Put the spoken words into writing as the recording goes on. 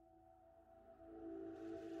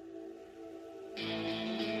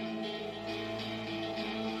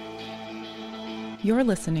You're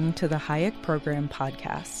listening to the Hayek Program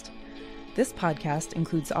podcast. This podcast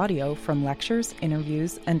includes audio from lectures,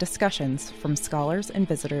 interviews, and discussions from scholars and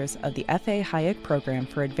visitors of the F.A. Hayek Program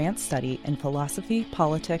for Advanced Study in Philosophy,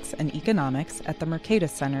 Politics, and Economics at the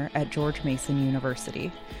Mercatus Center at George Mason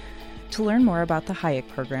University. To learn more about the Hayek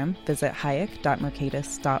Program, visit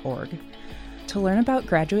hayek.mercatus.org. To learn about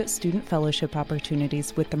graduate student fellowship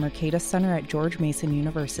opportunities with the Mercatus Center at George Mason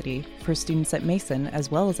University for students at Mason as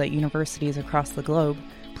well as at universities across the globe,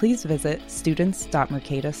 please visit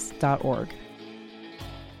students.mercatus.org.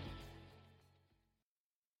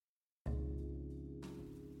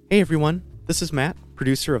 Hey everyone, this is Matt,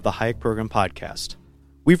 producer of the Hayek Program podcast.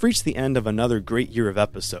 We've reached the end of another great year of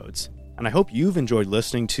episodes, and I hope you've enjoyed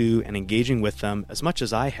listening to and engaging with them as much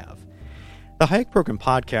as I have. The Hayek Program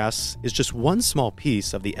podcast is just one small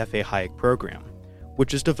piece of the F.A. Hayek Program,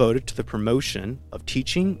 which is devoted to the promotion of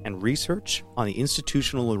teaching and research on the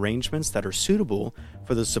institutional arrangements that are suitable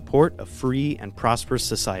for the support of free and prosperous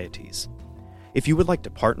societies. If you would like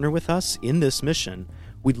to partner with us in this mission,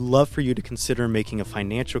 we'd love for you to consider making a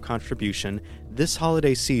financial contribution this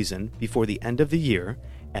holiday season before the end of the year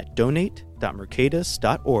at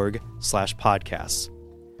donate.mercatus.org/podcasts.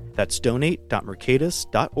 That's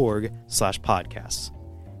donate.mercatus.org/podcasts.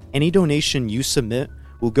 Any donation you submit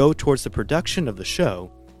will go towards the production of the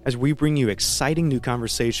show as we bring you exciting new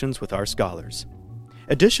conversations with our scholars.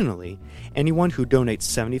 Additionally, anyone who donates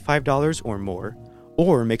 $75 or more,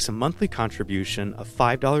 or makes a monthly contribution of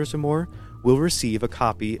 $5 or more, will receive a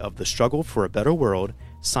copy of The Struggle for a Better World,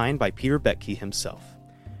 signed by Peter Boettke himself.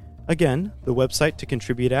 Again, the website to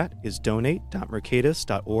contribute at is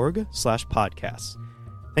donate.mercatus.org/podcasts.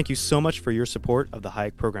 Thank you so much for your support of the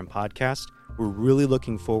Hayek Program podcast. We're really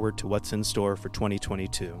looking forward to what's in store for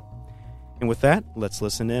 2022. And with that, let's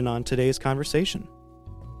listen in on today's conversation.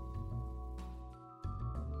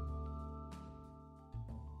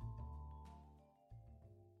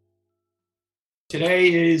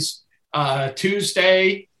 Today is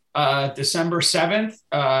Tuesday, December 7th,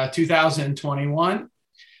 2021.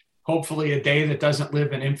 Hopefully a day that doesn't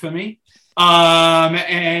live in infamy.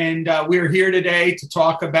 We're here today to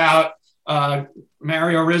talk about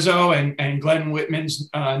Mario Rizzo and Glenn Whitman's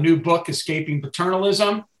new book, Escaping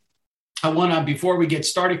Paternalism. I want to, before we get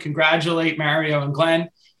started, congratulate Mario and Glenn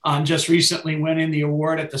on just recently winning the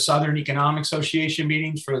award at the Southern Economic Association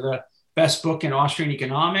meetings for the best book in Austrian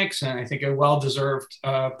economics, and I think a well-deserved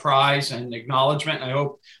prize and acknowledgement. I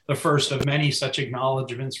hope the first of many such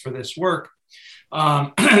acknowledgements for this work.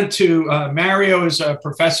 Mario is a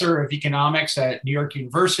professor of economics at New York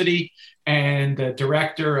University and the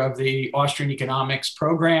director of the Austrian economics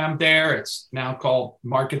program there. It's now called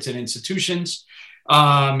Markets and Institutions.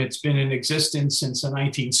 It's been in existence since the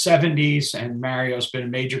 1970s, and Mario's been a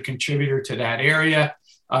major contributor to that area.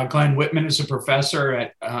 Glenn Whitman is a professor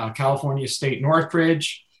at California State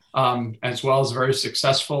Northridge, as well as a very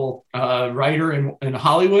successful writer in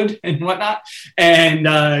Hollywood and whatnot. And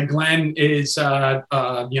Glenn is,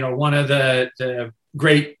 one of the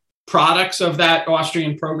great products of that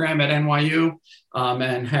Austrian program at NYU,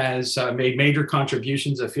 and has made major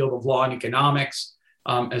contributions to the field of law and economics,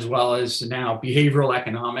 as well as now behavioral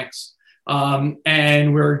economics.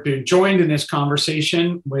 And we're joined in this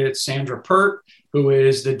conversation with Sandra Pert, who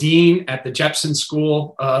is the dean at the Jepson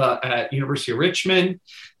School at University of Richmond,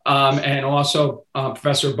 and also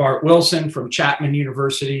Professor Bart Wilson from Chapman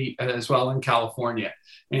University as well in California.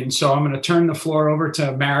 And so I'm going to turn the floor over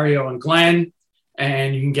to Mario and Glenn,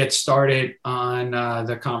 and you can get started on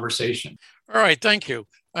the conversation. All right, thank you.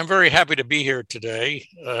 I'm very happy to be here today,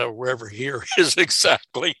 wherever here is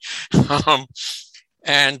exactly.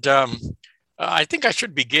 I think I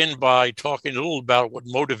should begin by talking a little about what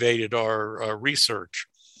motivated our research.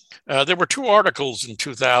 There were two articles in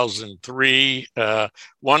 2003,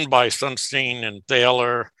 one by Sunstein and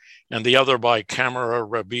Thaler, and the other by Kammerer,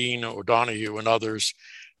 Rabin, O'Donoghue, and others,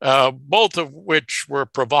 both of which were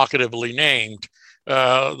provocatively named.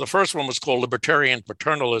 The first one was called Libertarian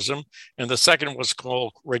Paternalism, and the second was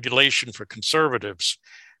called Regulation for Conservatives.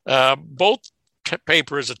 Both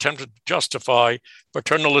papers attempted to justify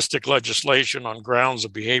paternalistic legislation on grounds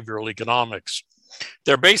of behavioral economics.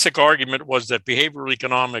 Their basic argument was that behavioral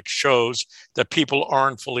economics shows that people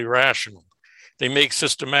aren't fully rational. They make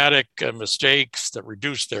systematic mistakes that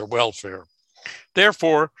reduce their welfare.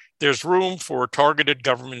 Therefore, there's room for targeted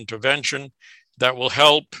government intervention that will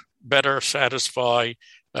help better satisfy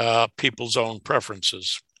people's own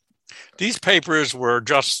preferences. These papers were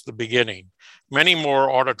just the beginning. Many more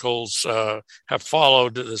articles have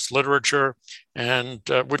followed this literature, and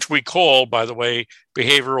which we call, by the way,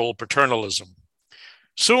 behavioral paternalism.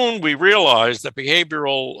 Soon we realized that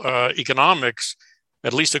behavioral economics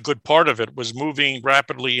at least a good part of it, was moving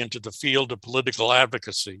rapidly into the field of political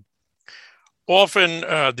advocacy. Often,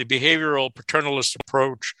 the behavioral paternalist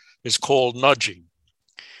approach is called nudging,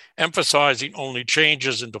 emphasizing only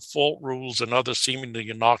changes in default rules and other seemingly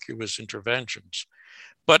innocuous interventions.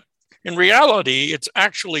 But in reality, it's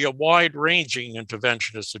actually a wide-ranging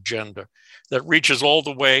interventionist agenda that reaches all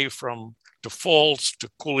the way from defaults to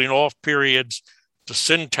cooling off periods to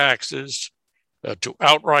sin taxes to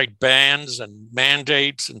outright bans and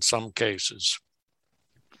mandates in some cases.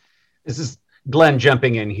 This is Glenn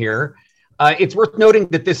jumping in here. It's worth noting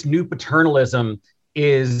that this new paternalism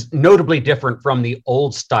is notably different from the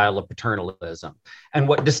old style of paternalism. And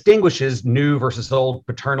what distinguishes new versus old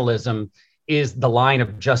paternalism is the line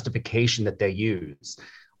of justification that they use.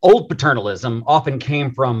 Old paternalism often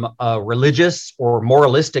came from a religious or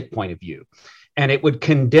moralistic point of view, and it would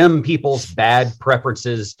condemn people's bad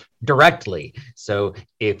preferences directly. So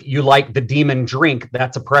if you like the demon drink,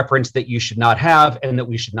 that's a preference that you should not have and that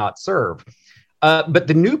we should not serve. But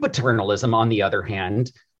the new paternalism, on the other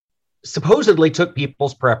hand, supposedly took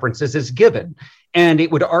people's preferences as given. And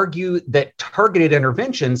it would argue that targeted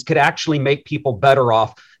interventions could actually make people better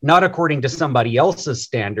off, not according to somebody else's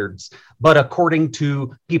standards, but according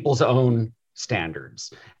to people's own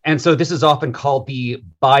standards. And so this is often called the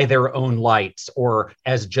by their own lights or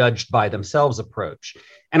as judged by themselves approach.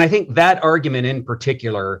 And I think that argument in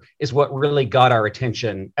particular is what really got our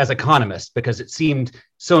attention as economists, because it seemed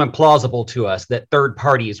so implausible to us that third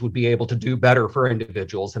parties would be able to do better for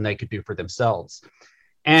individuals than they could do for themselves.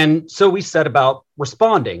 And so we set about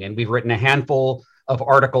responding, and we've written a handful of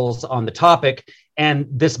articles on the topic. And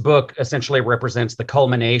this book essentially represents the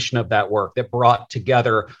culmination of that work that brought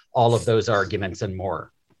together all of those arguments and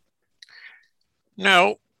more.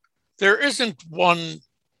 Now, there isn't one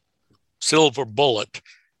silver bullet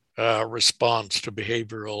response to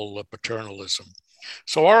behavioral paternalism.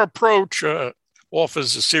 So our approach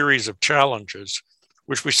offers a series of challenges,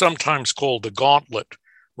 which we sometimes call the gauntlet,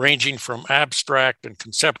 ranging from abstract and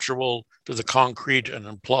conceptual to the concrete and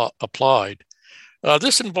applied.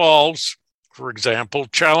 This involves, for example,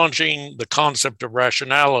 challenging the concept of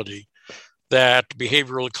rationality that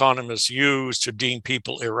behavioral economists use to deem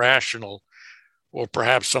people irrational, or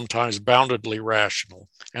perhaps sometimes boundedly rational,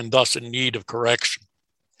 and thus in need of correction.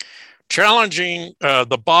 Challenging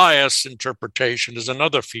the bias interpretation is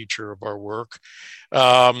another feature of our work.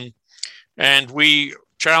 And we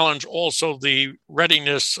challenge also the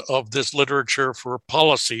readiness of this literature for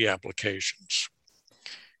policy applications.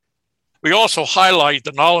 We also highlight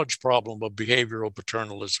the knowledge problem of behavioral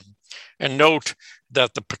paternalism and note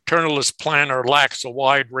that the paternalist planner lacks a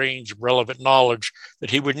wide range of relevant knowledge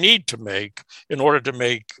that he would need to make in order to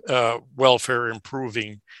make welfare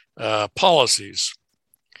improving policies.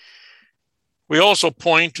 We also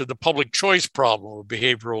point to the public choice problem of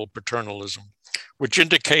behavioral paternalism, which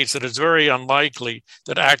indicates that it's very unlikely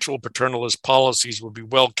that actual paternalist policies will be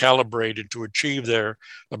well calibrated to achieve their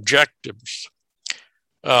objectives,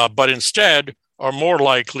 but instead are more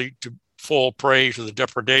likely to fall prey to the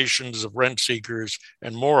depredations of rent seekers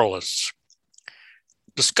and moralists.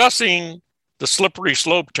 Discussing the slippery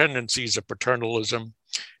slope tendencies of paternalism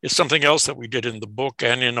is something else that we did in the book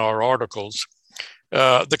and in our articles.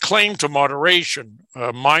 The claim to moderation,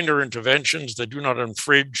 minor interventions that do not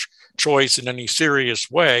infringe choice in any serious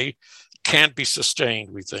way, can't be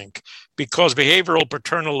sustained, we think, because the behavioral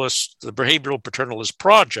paternalist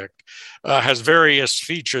project has various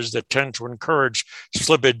features that tend to encourage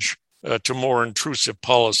slippage to more intrusive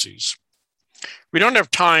policies. We don't have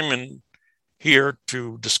time here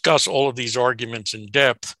to discuss all of these arguments in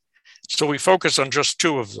depth, so we focus on just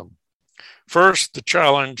two of them. First, the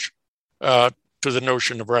challenge to the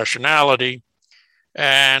notion of rationality,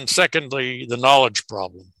 and secondly, the knowledge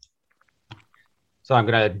problem. So I'm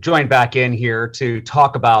going to join back in here to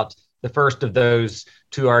talk about the first of those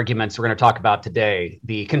two arguments we're going to talk about today,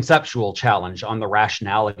 the conceptual challenge on the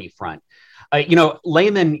rationality front.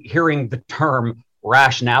 Laymen hearing the term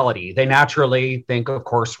rationality, they naturally think, of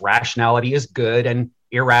course, rationality is good and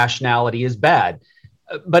irrationality is bad.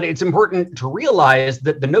 But it's important to realize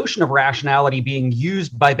that the notion of rationality being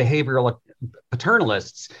used by behavioral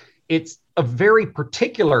paternalists, it's a very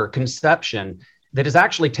particular conception that is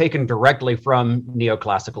actually taken directly from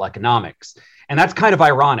neoclassical economics. And that's kind of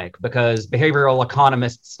ironic because behavioral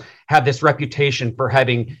economists have this reputation for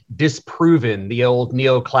having disproven the old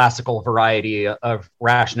neoclassical variety of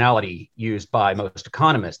rationality used by most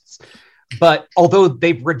economists. But although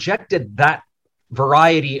they've rejected that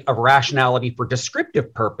variety of rationality for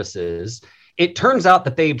descriptive purposes, it turns out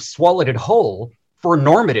that they've swallowed it whole for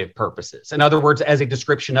normative purposes. In other words, as a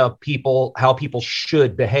description of people, how people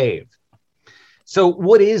should behave. So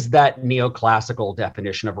what is that neoclassical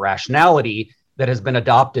definition of rationality that has been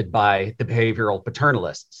adopted by the behavioral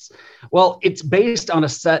paternalists? Well, it's based on a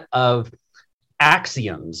set of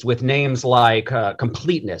axioms with names like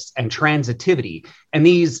completeness and transitivity. And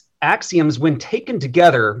these axioms, when taken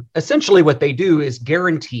together, essentially what they do is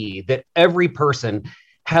guarantee that every person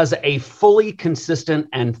has a fully consistent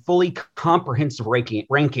and fully comprehensive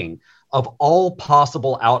ranking of all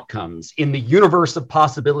possible outcomes in the universe of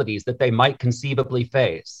possibilities that they might conceivably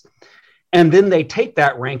face. And then they take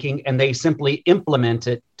that ranking and they simply implement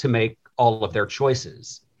it to make all of their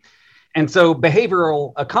choices. And so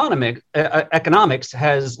behavioral economics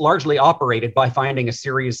has largely operated by finding a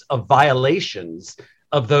series of violations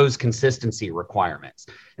of those consistency requirements.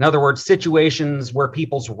 In other words, situations where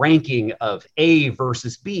people's ranking of A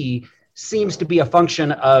versus B seems to be a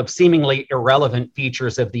function of seemingly irrelevant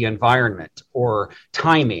features of the environment or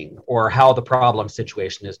timing or how the problem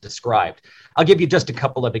situation is described. I'll give you just a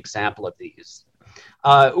couple of examples of these.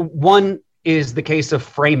 One is the case of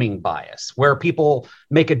framing bias, where people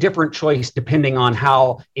make a different choice depending on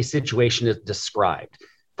how a situation is described.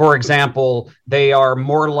 For example, they are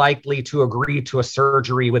more likely to agree to a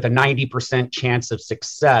surgery with a 90% chance of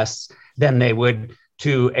success than they would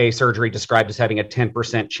to a surgery described as having a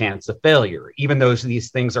 10% chance of failure. Even though these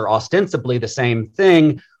things are ostensibly the same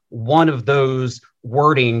thing, one of those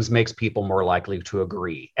wordings makes people more likely to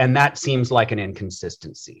agree. And that seems like an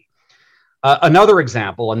inconsistency. Another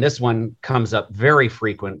example, and this one comes up very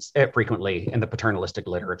frequently in the paternalistic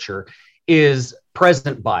literature, is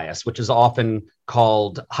present bias, which is often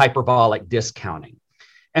called hyperbolic discounting.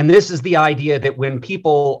 And this is the idea that when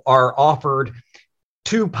people are offered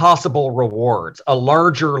two possible rewards, a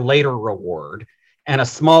larger later reward and a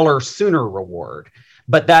smaller sooner reward,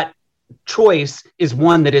 but that choice is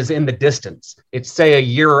one that is in the distance. It's say a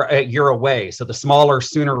year away. So the smaller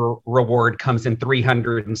sooner reward comes in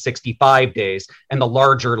 365 days and the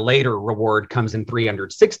larger later reward comes in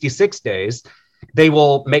 366 days. They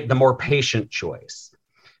will make the more patient choice.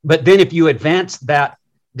 But then if you advance that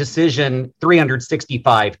decision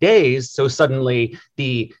 365 days, so suddenly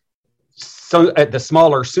the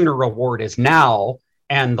smaller sooner reward is now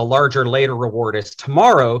and the larger later reward is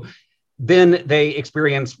tomorrow, then they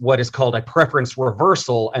experience what is called a preference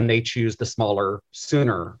reversal and they choose the smaller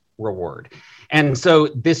sooner reward. And so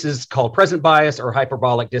this is called present bias or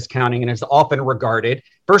hyperbolic discounting, and is often regarded,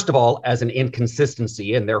 first of all, as an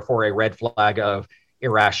inconsistency and therefore a red flag of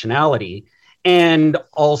irrationality, and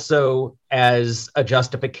also as a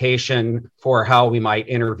justification for how we might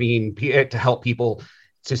intervene to help people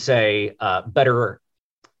to say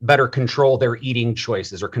better control their eating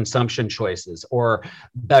choices or consumption choices, or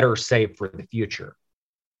better save for the future.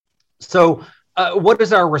 So what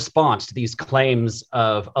is our response to these claims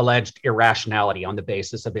of alleged irrationality on the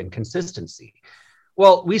basis of inconsistency?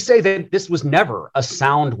 Well, we say that this was never a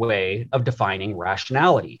sound way of defining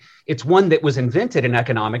rationality. It's one that was invented in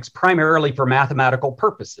economics primarily for mathematical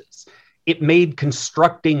purposes. It made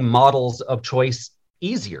constructing models of choice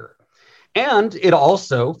easier. And it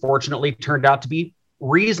also, fortunately, turned out to be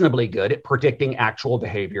reasonably good at predicting actual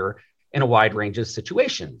behavior in a wide range of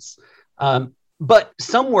situations. But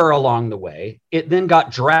somewhere along the way, it then got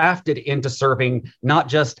drafted into serving not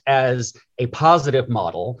just as a positive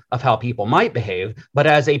model of how people might behave, but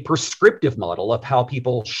as a prescriptive model of how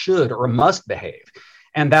people should or must behave.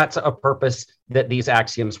 And that's a purpose that these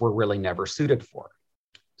axioms were really never suited for.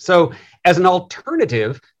 So as an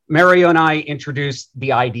alternative, Mario and I introduced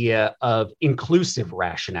the idea of inclusive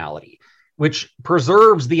rationality, which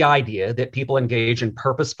preserves the idea that people engage in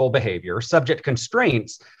purposeful behavior subject to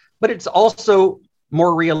constraints, but it's also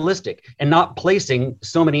more realistic and not placing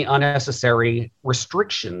so many unnecessary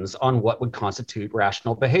restrictions on what would constitute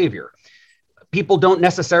rational behavior. People don't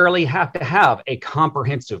necessarily have to have a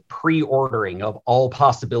comprehensive pre-ordering of all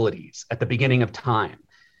possibilities at the beginning of time.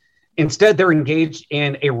 Instead, they're engaged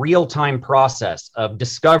in a real-time process of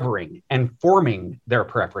discovering and forming their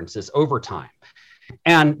preferences over time.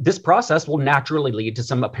 And this process will naturally lead to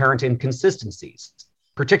some apparent inconsistencies,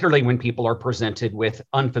 particularly when people are presented with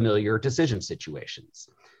unfamiliar decision situations.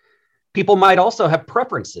 People might also have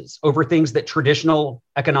preferences over things that traditional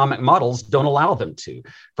economic models don't allow them to.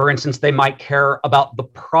 For instance, they might care about the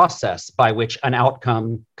process by which an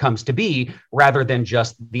outcome comes to be rather than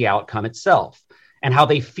just the outcome itself. And how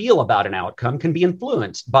they feel about an outcome can be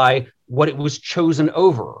influenced by what it was chosen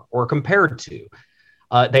over or compared to.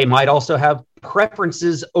 They might also have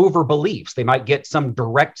preferences over beliefs. They might get some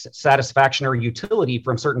direct satisfaction or utility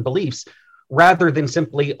from certain beliefs rather than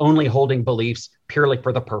simply only holding beliefs purely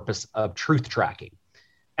for the purpose of truth tracking,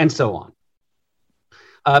 and so on.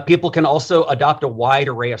 People can also adopt a wide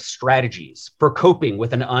array of strategies for coping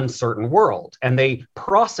with an uncertain world, and they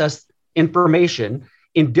process information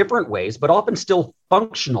in different ways, but often still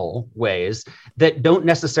functional ways that don't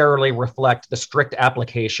necessarily reflect the strict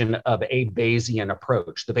application of a Bayesian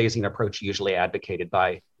approach, the Bayesian approach usually advocated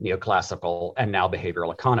by neoclassical and now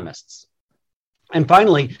behavioral economists. And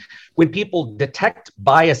finally, when people detect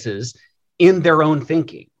biases in their own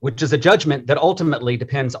thinking, which is a judgment that ultimately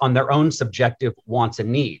depends on their own subjective wants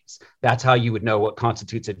and needs, that's how you would know what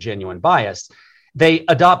constitutes a genuine bias. They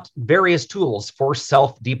adopt various tools for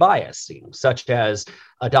self-debiasing, such as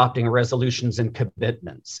adopting resolutions and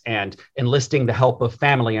commitments and enlisting the help of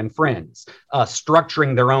family and friends,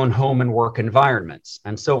 structuring their own home and work environments,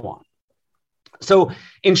 and so on. So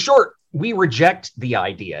in short, we reject the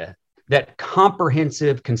idea that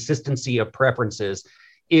comprehensive consistency of preferences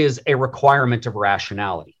is a requirement of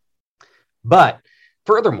rationality. But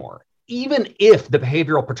furthermore, even if the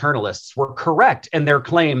behavioral paternalists were correct in their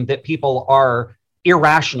claim that people are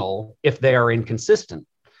irrational if they are inconsistent,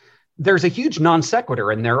 there's a huge non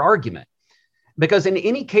sequitur in their argument. Because in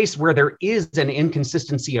any case where there is an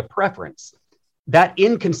inconsistency of preference, that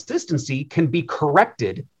inconsistency can be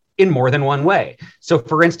corrected in more than one way. So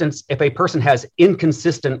for instance, if a person has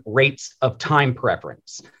inconsistent rates of time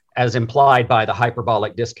preference, as implied by the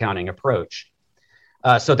hyperbolic discounting approach,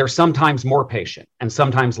 so they're sometimes more patient and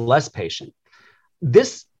sometimes less patient,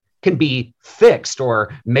 this can be fixed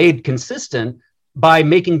or made consistent by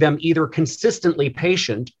making them either consistently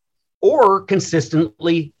patient or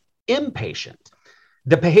consistently impatient.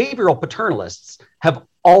 The behavioral paternalists have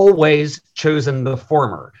always chosen the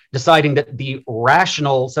former, deciding that the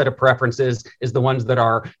rational set of preferences is the ones that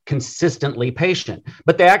are consistently patient.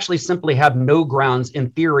 But they actually simply have no grounds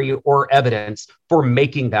in theory or evidence for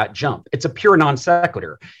making that jump. It's a pure non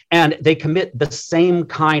sequitur. And they commit the same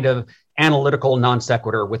kind of analytical non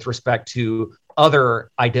sequitur with respect to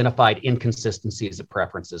other identified inconsistencies of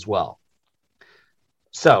preference as well.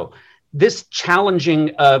 So this challenging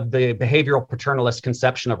of the behavioral paternalist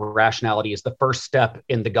conception of rationality is the first step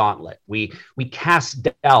in the gauntlet. We cast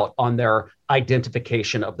doubt on their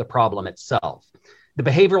identification of the problem itself. The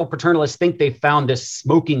behavioral paternalists think they found this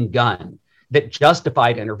smoking gun that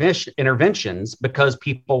justified interventions because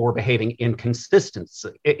people were behaving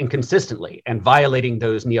inconsistently and violating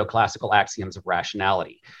those neoclassical axioms of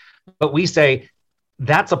rationality. But we say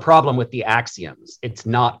that's a problem with the axioms. It's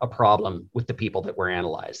not a problem with the people that we're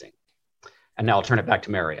analyzing. And now I'll turn it back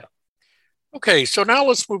to Mario. Okay, so now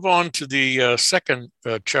let's move on to the second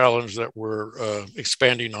challenge that we're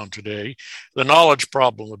expanding on today, the knowledge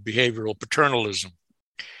problem of behavioral paternalism.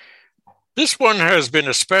 This one has been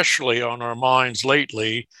especially on our minds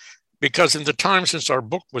lately because in the time since our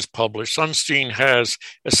book was published, Sunstein has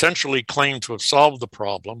essentially claimed to have solved the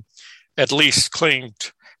problem, at least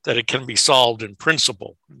claimed that it can be solved in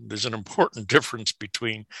principle. There's an important difference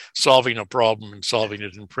between solving a problem and solving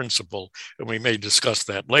it in principle, and we may discuss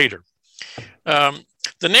that later.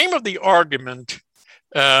 The name of the argument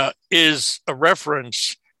is a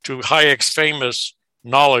reference to Hayek's famous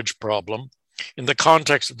knowledge problem in the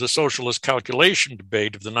context of the socialist calculation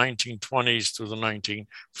debate of the 1920s through the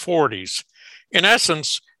 1940s. In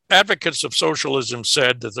essence, advocates of socialism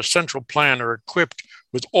said that the central planner equipped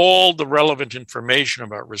with all the relevant information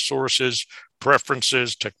about resources,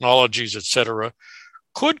 preferences, technologies, etc.,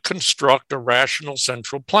 could construct a rational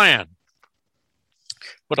central plan.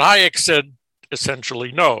 But Hayek said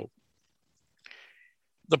essentially no.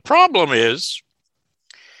 The problem is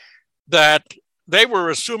that they were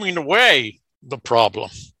assuming away the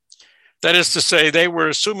problem. That is to say, they were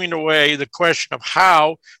assuming away the question of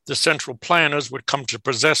how the central planners would come to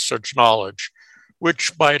possess such knowledge,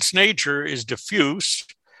 which by its nature is diffuse,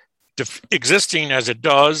 existing as it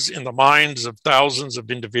does in the minds of thousands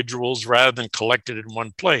of individuals rather than collected in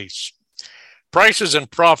one place. Prices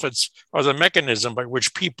and profits are the mechanism by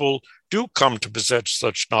which people do come to possess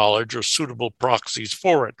such knowledge or suitable proxies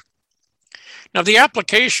for it. Now, the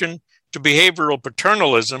application to behavioral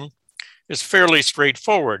paternalism is fairly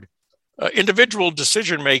straightforward. Individual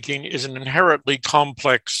decision-making is an inherently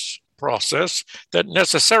complex process that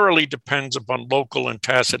necessarily depends upon local and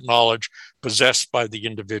tacit knowledge possessed by the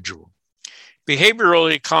individual.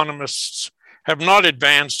 Behavioral economists have not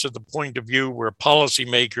advanced to the point of view where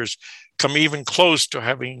policymakers come even close to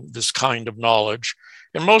having this kind of knowledge,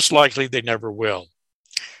 and most likely they never will.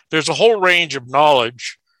 There's a whole range of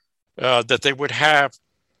knowledge that they would have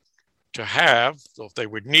to have, so if they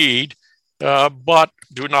would need, but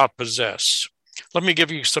do not possess. Let me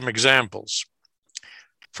give you some examples.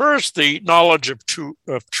 First, the knowledge of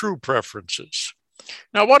true preferences.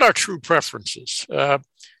 Now, what are true preferences?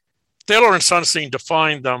 Thaler and Sunstein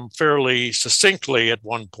defined them fairly succinctly at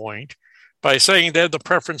one point by saying they're the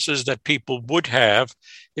preferences that people would have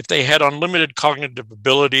if they had unlimited cognitive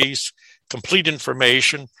abilities, complete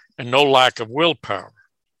information, and no lack of willpower.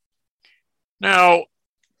 Now,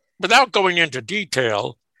 without going into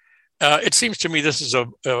detail, it seems to me this is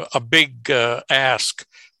a big ask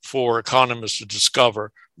for economists to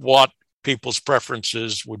discover what people's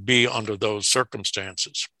preferences would be under those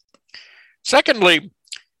circumstances. Secondly,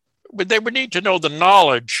 they would need to know the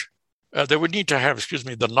knowledge, they would need to have,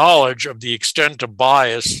 the knowledge of the extent of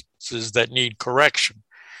biases that need correction.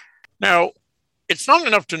 Now, it's not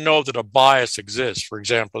enough to know that a bias exists, for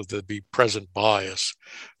example, the present bias,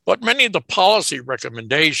 but many of the policy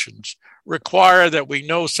recommendations require that we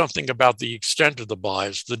know something about the extent of the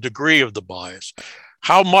bias, the degree of the bias.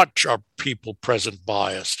 How much are people present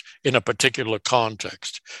biased in a particular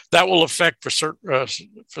context? That will affect for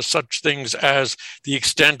such things as the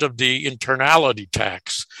extent of the internality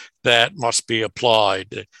tax that must be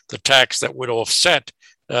applied, the tax that would offset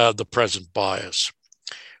the present bias.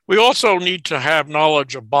 We also need to have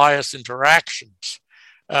knowledge of bias interactions.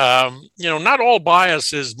 Not all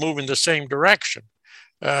biases move in the same direction.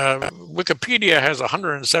 Wikipedia has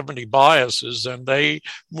 170 biases, and they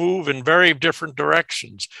move in very different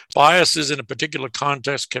directions. Biases in a particular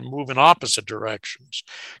context can move in opposite directions.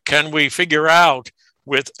 Can we figure out,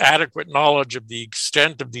 with adequate knowledge of the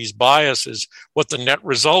extent of these biases, what the net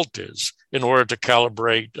result is in order to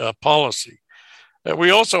calibrate policy?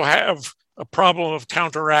 We also have a problem of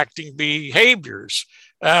counteracting behaviors.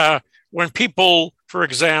 When people, for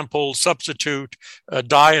example, substitute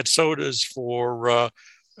diet sodas for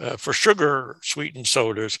sugar-sweetened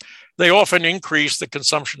sodas, they often increase the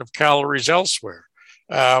consumption of calories elsewhere.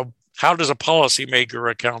 How does a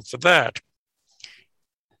policymaker account for that?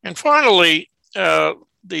 And finally,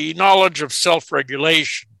 the knowledge of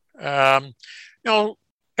self-regulation, and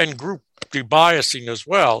group debiasing as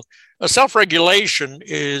well. Self-regulation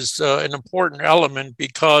is an important element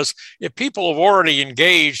because if people have already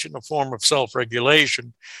engaged in a form of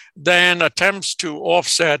self-regulation, then attempts to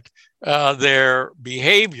offset their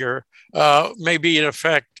behavior may be in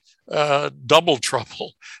effect double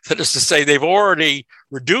trouble. That is to say, they've already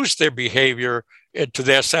reduced their behavior to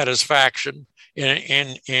their satisfaction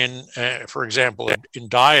for example, in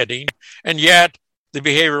dieting, and yet the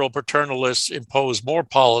behavioral paternalists impose more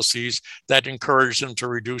policies that encourage them to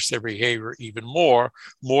reduce their behavior even more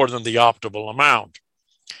than the optimal amount.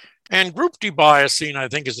 And group debiasing, I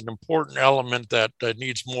think, is an important element that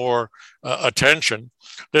needs more attention.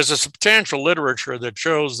 There's a substantial literature that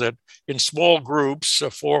shows that in small groups,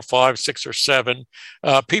 4, 5, 6, or 7,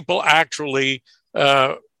 people actually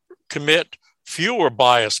commit fewer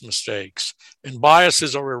bias mistakes, and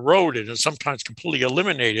biases are eroded and sometimes completely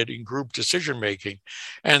eliminated in group decision-making.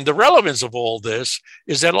 And the relevance of all this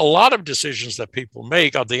is that a lot of decisions that people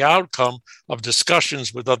make are the outcome of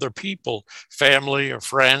discussions with other people, family or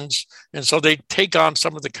friends, and so they take on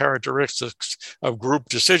some of the characteristics of group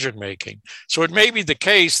decision-making. So it may be the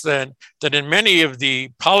case then that in many of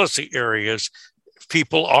the policy areas,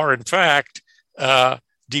 people are in fact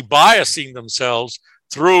debiasing themselves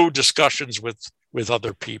through discussions with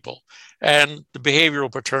other people. And the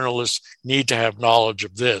behavioral paternalists need to have knowledge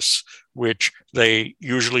of this, which they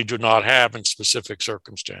usually do not have in specific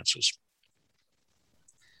circumstances.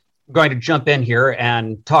 I'm going to jump in here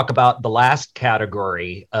and talk about the last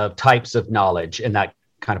category of types of knowledge in that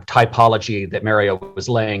kind of typology that Mario was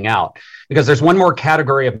laying out, because there's one more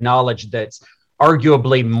category of knowledge that's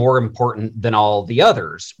arguably more important than all the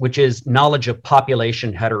others, which is knowledge of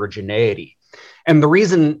population heterogeneity. And the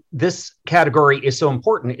reason this category is so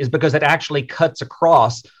important is because it actually cuts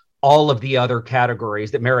across all of the other categories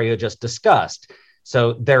that Mario just discussed.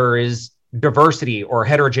 So there is diversity or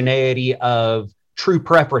heterogeneity of true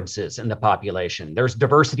preferences in the population. There's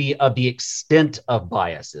diversity of the extent of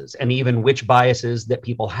biases and even which biases that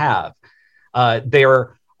people have.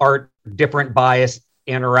 There are different bias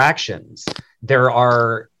interactions. There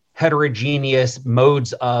are heterogeneous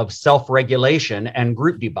modes of self-regulation and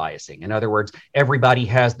group debiasing. In other words, everybody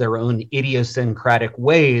has their own idiosyncratic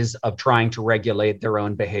ways of trying to regulate their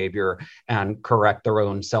own behavior and correct their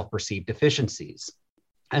own self-perceived deficiencies.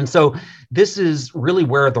 And so this is really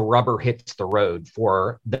where the rubber hits the road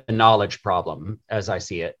for the knowledge problem, as I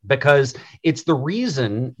see it, because it's the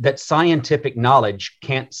reason that scientific knowledge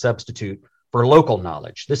can't substitute for local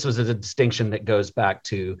knowledge. This was a distinction that goes back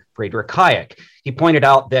to Friedrich Hayek. He pointed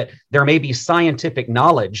out that there may be scientific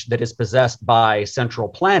knowledge that is possessed by central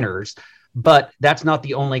planners, but that's not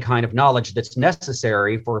the only kind of knowledge that's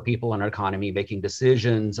necessary for people in an economy making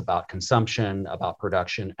decisions about consumption, about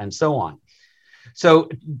production, and so on. So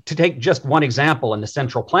to take just one example in the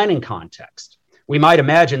central planning context, we might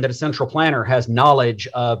imagine that a central planner has knowledge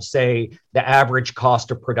of, say, the average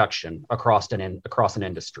cost of production across an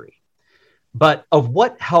industry. But of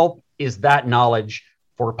what help is that knowledge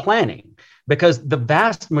for planning? Because the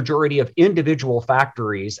vast majority of individual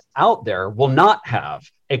factories out there will not have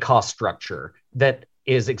a cost structure that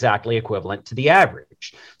is exactly equivalent to the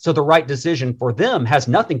average. So the right decision for them has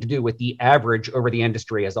nothing to do with the average over the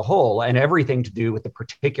industry as a whole, and everything to do with the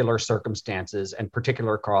particular circumstances and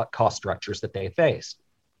particular cost structures that they face.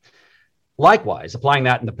 Likewise, applying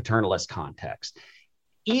that in the paternalist context,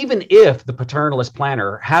 even if the paternalist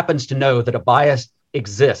planner happens to know that a bias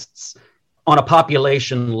exists on a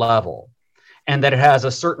population level, and that it has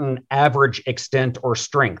a certain average extent or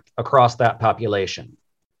strength across that population,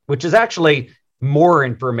 which is actually more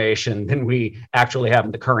information than we actually have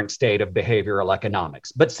in the current state of behavioral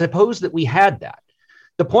economics. But suppose that we had that.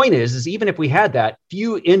 The point is even if we had that,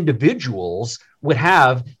 few individuals would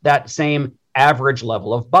have that same average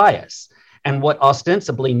level of bias. And what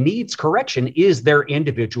ostensibly needs correction is their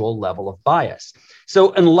individual level of bias.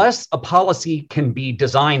 So unless a policy can be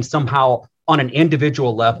designed somehow on an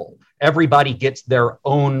individual level, everybody gets their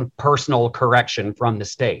own personal correction from the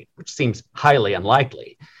state, which seems highly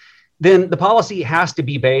unlikely, then the policy has to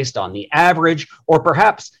be based on the average or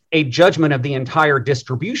perhaps a judgment of the entire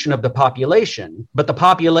distribution of the population. But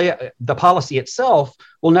the policy itself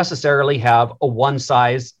will necessarily have a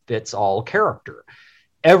one-size-fits-all character.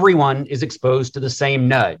 Everyone is exposed to the same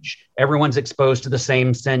nudge. Everyone's exposed to the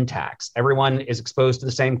same syntax. Everyone is exposed to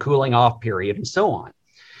the same cooling off period and so on.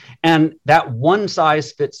 And that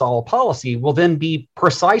one-size-fits-all policy will then be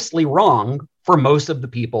precisely wrong for most of the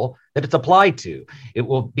people that it's applied to. It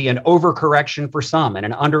will be an overcorrection for some and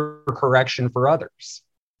an undercorrection for others.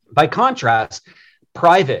 By contrast,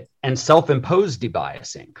 private and self-imposed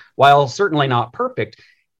debiasing, while certainly not perfect,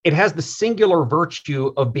 it has the singular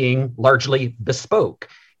virtue of being largely bespoke.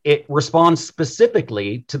 It responds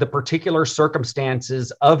specifically to the particular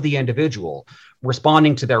circumstances of the individual,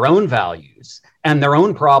 responding to their own values and their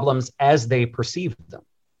own problems as they perceive them.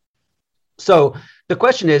 So the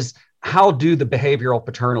question is, how do the behavioral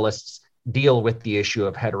paternalists deal with the issue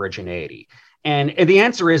of heterogeneity? And the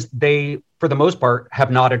answer is they, for the most part, have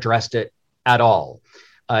not addressed it at all.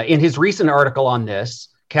 In his recent article on this,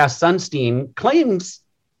 Cass Sunstein claims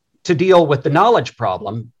to deal with the knowledge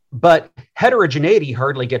problem, but heterogeneity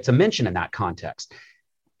hardly gets a mention in that context.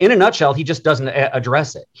 In a nutshell, he just doesn't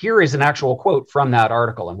address it. Here is an actual quote from that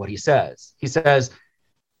article and what he says. He says,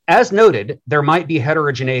 "As noted, there might be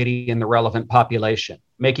heterogeneity in the relevant population,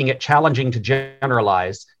 making it challenging to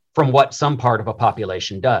generalize from what some part of a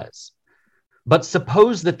population does. But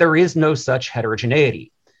suppose that there is no such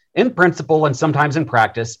heterogeneity. In principle and sometimes in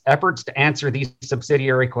practice, efforts to answer these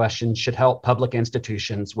subsidiary questions should help public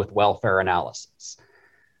institutions with welfare analysis."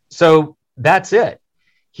 So that's it.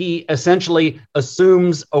 He essentially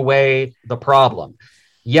assumes away the problem.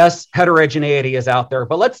 Yes, heterogeneity is out there,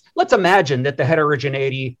 but let's imagine that the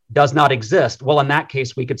heterogeneity does not exist. Well, in that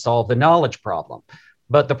case, we could solve the knowledge problem.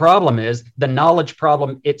 But the problem is the knowledge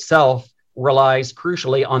problem itself relies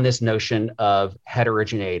crucially on this notion of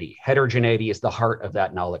heterogeneity. Heterogeneity is the heart of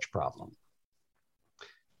that knowledge problem.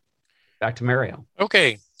 Back to Mario.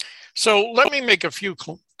 Okay, so let me make a few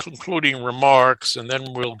concluding remarks, and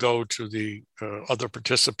then we'll go to the other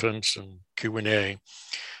participants and Q&A.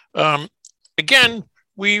 Again,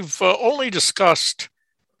 we've only discussed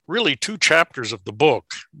really 2 chapters of the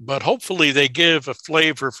book, but hopefully they give a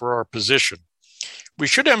flavor for our position. We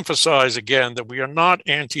should emphasize again that we are not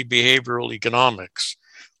anti-behavioral economics,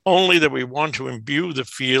 only that we want to imbue the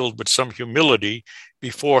field with some humility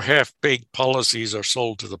before half-baked policies are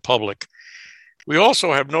sold to the public. We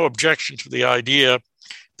also have no objection to the idea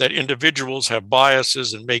that individuals have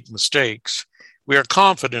biases and make mistakes. We are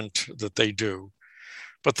confident that they do.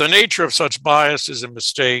 But the nature of such biases and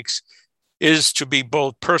mistakes is to be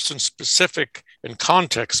both person-specific and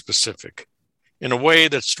context-specific in a way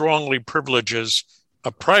that strongly privileges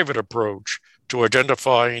a private approach to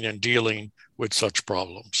identifying and dealing with such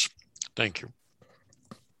problems. Thank you.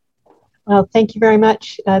 Well, thank you very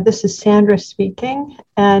much. This is Sandra speaking,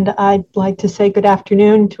 and I'd like to say good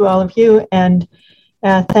afternoon to all of you and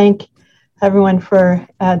thank everyone for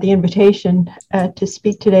the invitation to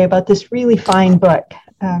speak today about this really fine book.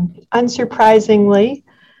 Unsurprisingly,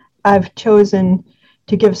 I've chosen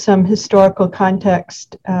to give some historical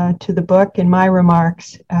context to the book in my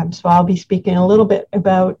remarks. So I'll be speaking a little bit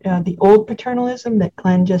about the old paternalism that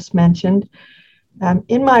Glenn just mentioned.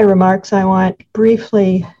 In my remarks, I want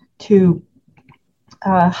briefly to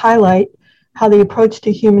highlight how the approach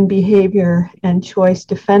to human behavior and choice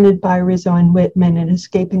defended by Rizzo and Whitman in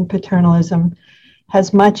Escaping Paternalism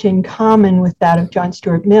has much in common with that of John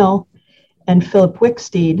Stuart Mill and Philip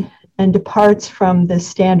Wicksteed, and departs from the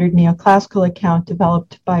standard neoclassical account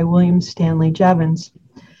developed by William Stanley Jevons.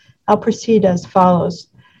 I'll proceed as follows.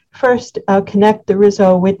 First, I'll connect the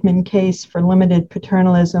Rizzo-Whitman case for limited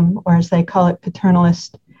paternalism, or as they call it,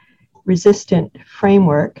 paternalist resistant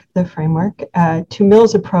framework, to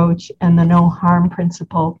Mill's approach and the no harm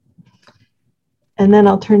principle. And then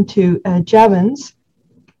I'll turn to Jevons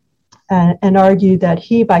and argue that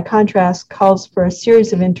he, by contrast, calls for a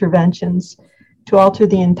series of interventions to alter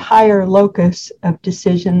the entire locus of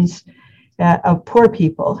decisions of poor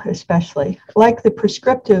people, especially. Like the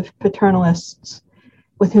prescriptive paternalists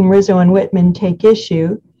with whom Rizzo and Whitman take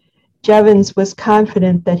issue, Jevons was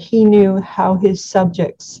confident that he knew how his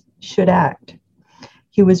subjects should act.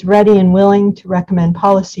 He was ready and willing to recommend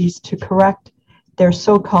policies to correct their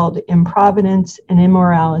so-called improvidence and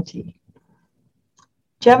immorality.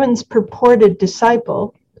 Jevons' purported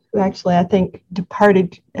disciple, who actually I think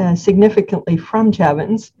departed significantly from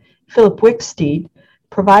Jevons, Philip Wicksteed,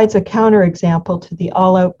 provides a counterexample to the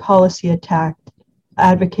all-out policy attack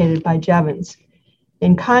advocated by Jevons.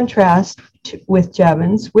 In contrast with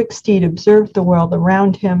Jevons, Wicksteed observed the world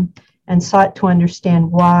around him and sought to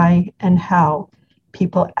understand why and how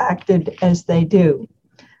people acted as they do.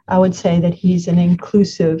 I would say that he's an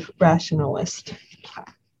inclusive rationalist.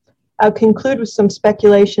 I'll conclude with some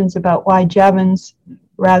speculations about why Jevons,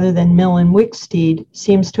 rather than Mill and Wicksteed,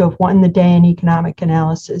 seems to have won the day in economic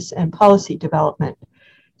analysis and policy development.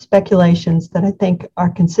 Speculations that I think are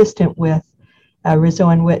consistent with Rizzo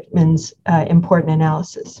and Whitman's important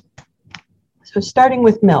analysis. So starting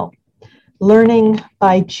with Mill, learning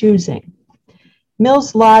by choosing.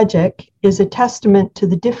 Mill's logic is a testament to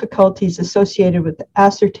the difficulties associated with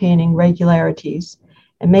ascertaining regularities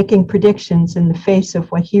and making predictions in the face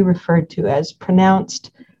of what he referred to as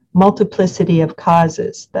pronounced multiplicity of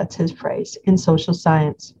causes, that's his phrase, in social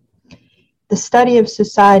science. The study of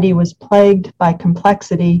society was plagued by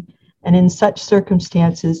complexity, and in such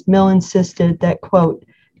circumstances, Mill insisted that, quote,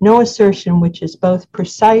 no assertion which is both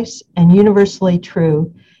precise and universally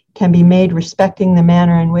true can be made respecting the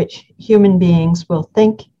manner in which human beings will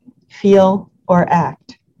think, feel, or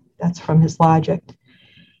act. That's from his logic.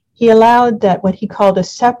 He allowed that what he called a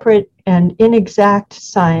separate and inexact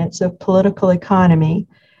science of political economy,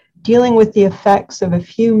 dealing with the effects of a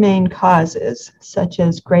few main causes, such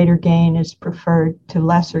as greater gain is preferred to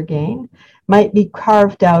lesser gain, might be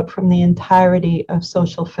carved out from the entirety of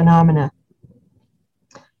social phenomena.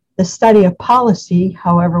 The study of policy,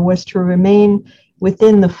 however, was to remain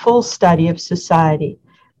within the full study of society,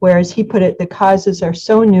 where, as he put it, the causes are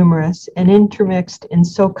so numerous and intermixed in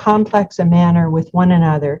so complex a manner with one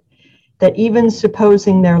another that even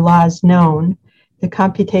supposing their laws known, the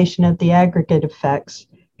computation of the aggregate effects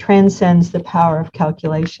transcends the power of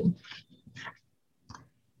calculation.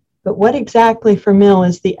 But what exactly for Mill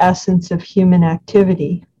is the essence of human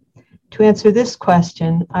activity? To answer this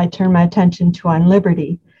question, I turn my attention to On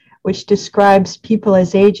Liberty, which describes people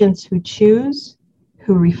as agents who choose,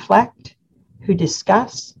 who reflect, who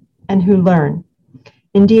discuss, and who learn.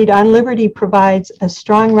 Indeed, On Liberty provides a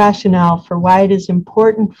strong rationale for why it is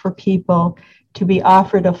important for people to be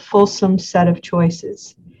offered a fulsome set of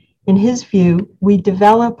choices. In his view, we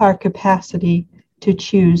develop our capacity to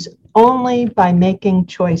choose only by making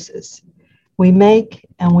choices. We make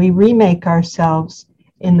and we remake ourselves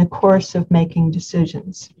in the course of making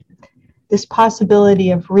decisions. This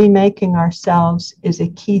possibility of remaking ourselves is a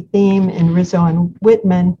key theme in Rizzo and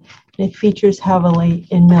Whitman, and it features heavily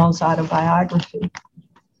in Mill's autobiography,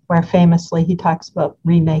 where famously he talks about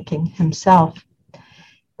remaking himself.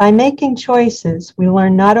 By making choices, we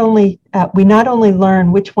not only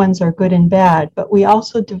learn which ones are good and bad, but we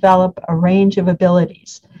also develop a range of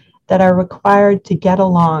abilities that are required to get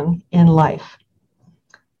along in life.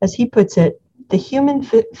 As he puts it, the human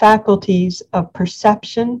faculties of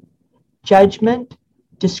perception, judgment,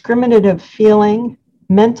 discriminative feeling,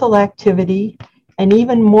 mental activity, and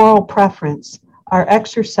even moral preference are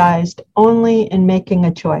exercised only in making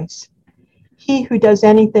a choice. He who does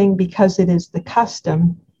anything because it is the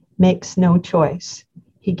custom makes no choice.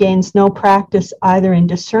 He gains no practice either in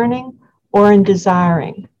discerning or in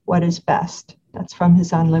desiring what is best. That's from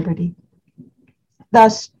his On Liberty.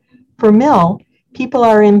 Thus, for Mill, people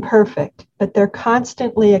are imperfect, but they're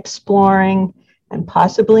constantly exploring and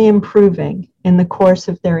possibly improving in the course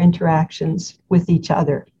of their interactions with each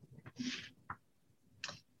other.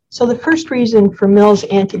 So the first reason for Mill's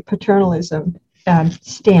anti-paternalism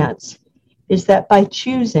stance is that by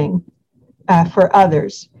choosing for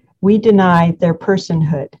others, we deny their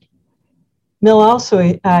personhood. Mill also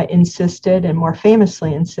insisted, and more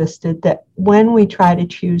famously insisted, that when we try to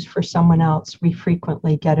choose for someone else, we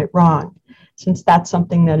frequently get it wrong. Since that's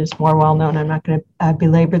something that is more well known, I'm not going to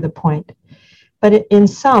belabor the point. But in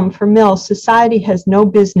sum, for Mill, society has no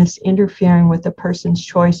business interfering with a person's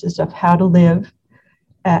choices of how to live,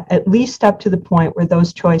 at least up to the point where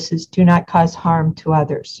those choices do not cause harm to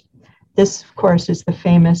others. This, of course, is the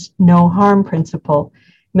famous no harm principle.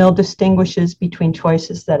 Mill distinguishes between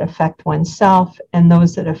choices that affect oneself and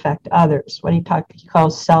those that affect others, what he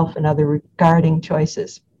calls self and other regarding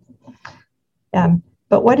choices.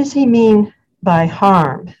 But what does he mean by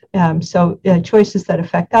harm? Choices that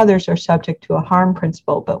affect others are subject to a harm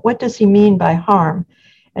principle, but what does he mean by harm?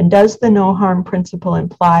 And does the no harm principle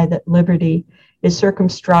imply that liberty is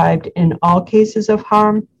circumscribed in all cases of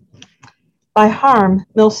harm? By harm,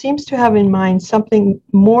 Mill seems to have in mind something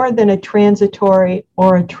more than a transitory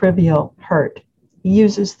or a trivial hurt. He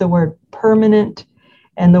uses the word permanent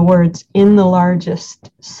and the words in the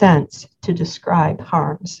largest sense to describe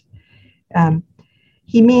harms.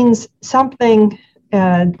 He means something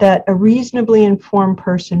that a reasonably informed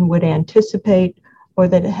person would anticipate, or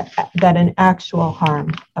that an actual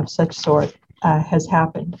harm of such sort has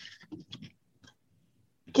happened.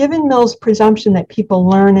 Given Mill's presumption that people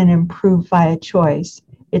learn and improve via choice,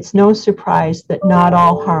 it's no surprise that not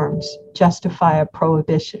all harms justify a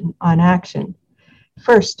prohibition on action.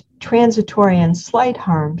 First, transitory and slight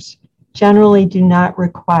harms generally do not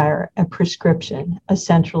require a prescription, a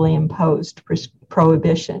centrally imposed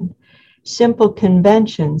prohibition. Simple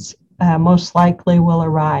conventions most likely will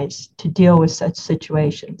arise to deal with such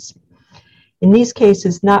situations. In these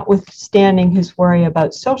cases, notwithstanding his worry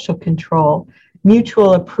about social control,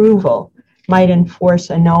 mutual approval might enforce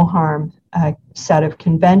a no harm set of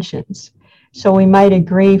conventions. So we might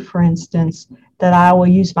agree, for instance, that I will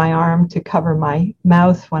use my arm to cover my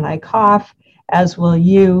mouth when I cough, as will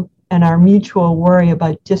you, and our mutual worry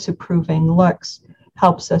about disapproving looks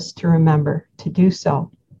helps us to remember to do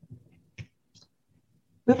so.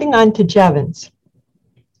 Moving on to Jevons.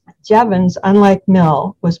 Jevons, unlike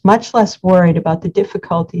Mill, was much less worried about the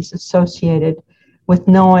difficulties associated with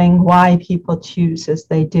knowing why people choose as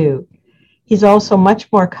they do. He's also much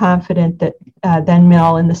more confident than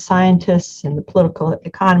Mill in the scientists' and the political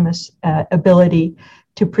economists' ability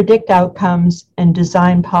to predict outcomes and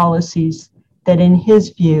design policies that, in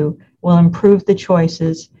his view, will improve the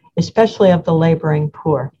choices, especially of the laboring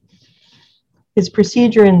poor. His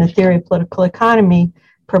procedure in the theory of political economy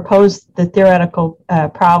proposed the theoretical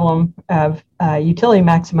problem of utility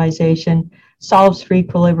maximization, solves for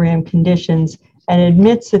equilibrium conditions, and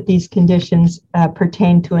admits that these conditions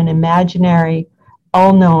pertain to an imaginary,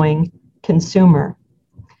 all-knowing consumer.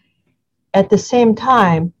 At the same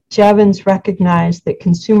time, Jevons recognized that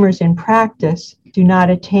consumers in practice do not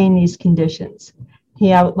attain these conditions.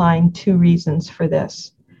 He outlined two reasons for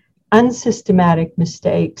this. Unsystematic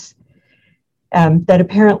mistakes that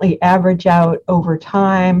apparently average out over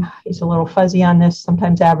time. He's a little fuzzy on this,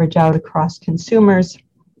 sometimes average out across consumers.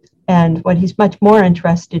 And what he's much more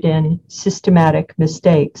interested in, systematic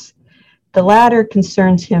mistakes. The latter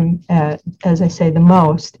concerns him, as I say, the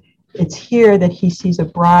most. It's here that he sees a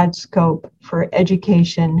broad scope for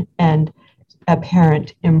education and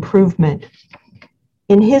apparent improvement.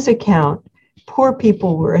 In his account, poor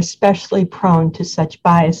people were especially prone to such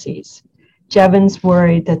biases. Jevons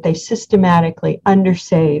worried that they systematically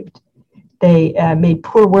undersaved, they made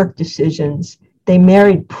poor work decisions, they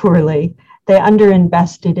married poorly, they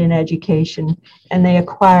underinvested in education, and they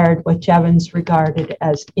acquired what Jevons regarded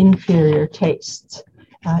as inferior tastes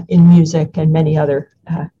in music and many other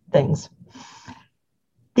things.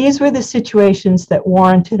 These were the situations that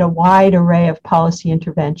warranted a wide array of policy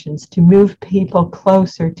interventions to move people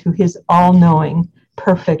closer to his all-knowing,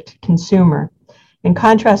 perfect consumer. In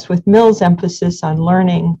contrast with Mill's emphasis on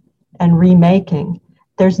learning and remaking,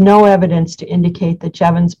 there's no evidence to indicate that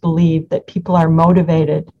Jevons believed that people are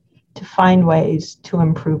motivated to find ways to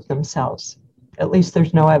improve themselves. At least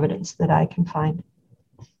there's no evidence that I can find.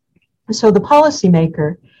 So the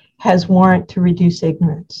policymaker has warrant to reduce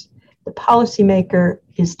ignorance. The policymaker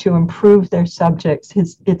is to improve their subjects,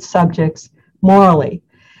 its subjects morally.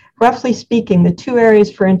 Roughly speaking, those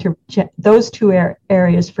two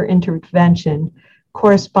areas for intervention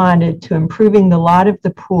corresponded to improving the lot of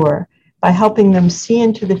the poor by helping them see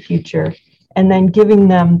into the future and then giving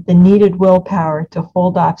them the needed willpower to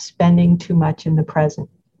hold off spending too much in the present.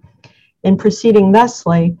 In proceeding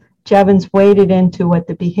thusly, Jevons waded into what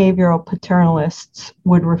the behavioral paternalists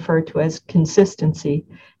would refer to as consistency,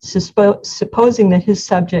 supposing that his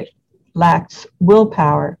subject lacks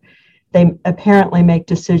willpower. they apparently make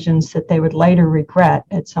decisions that they would later regret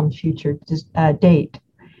at some future date.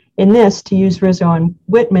 In this, to use Rizzo and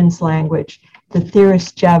Whitman's language, the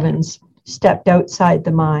theorist Jevons stepped outside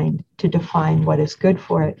the mind to define what is good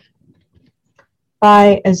for it.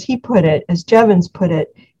 By, as he put it, as Jevons put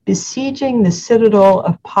it, besieging the citadel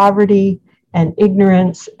of poverty and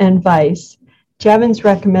ignorance and vice, Jevons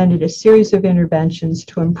recommended a series of interventions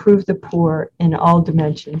to improve the poor in all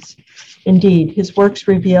dimensions. Indeed, his works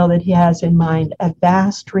reveal that he has in mind a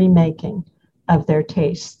vast remaking of their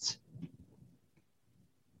tastes.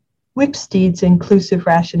 Wicksteed's inclusive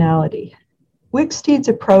rationality. Wicksteed's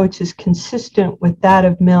approach is consistent with that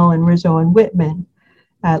of Mill and Rizzo and Whitman.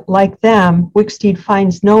 Like them, Wicksteed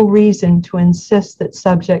finds no reason to insist that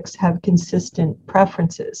subjects have consistent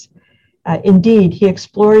preferences. Indeed, he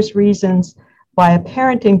explores reasons why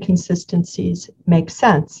apparent inconsistencies make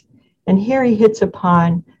sense, and here he hits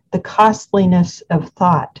upon the costliness of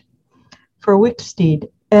thought. For Wicksteed,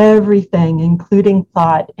 everything, including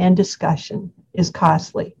thought and discussion, is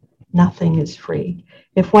costly. Nothing is free.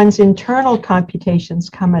 If one's internal computations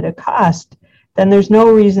come at a cost, then there's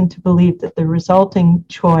no reason to believe that the resulting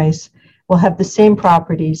choice will have the same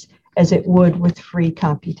properties as it would with free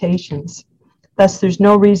computations. Thus, there's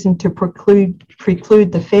no reason to preclude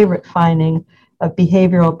the favorite finding of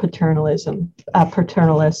behavioral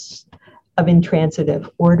paternalists of intransitive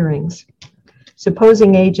orderings.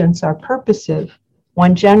 Supposing agents are purposive,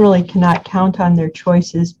 one generally cannot count on their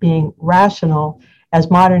choices being rational, as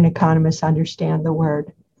modern economists understand the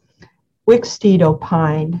word. Wicksteed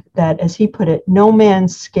opined that, as he put it, no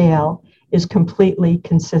man's scale is completely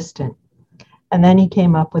consistent. And then he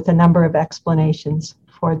came up with a number of explanations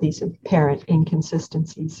for these apparent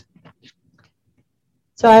inconsistencies.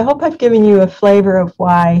 So I hope I've given you a flavor of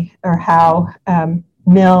why or how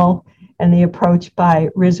Mill and the approach by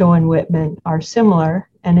Rizzo and Whitman are similar.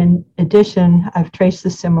 And in addition, I've traced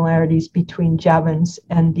the similarities between Jevons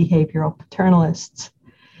and behavioral paternalists.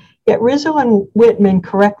 Yet Rizzo and Whitman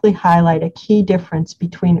correctly highlight a key difference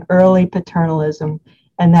between early paternalism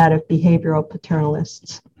and that of behavioral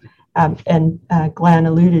paternalists. Glenn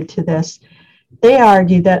alluded to this. They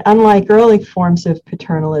argue that unlike early forms of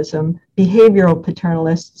paternalism, behavioral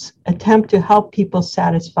paternalists attempt to help people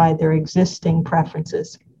satisfy their existing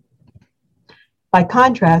preferences. By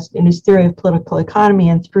contrast, in his theory of political economy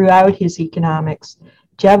and throughout his economics,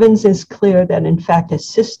 Jevons is clear that in fact a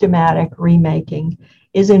systematic remaking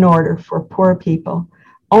is in order for poor people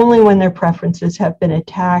only when their preferences have been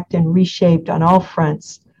attacked and reshaped on all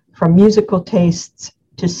fronts, from musical tastes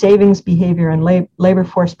to savings behavior and labor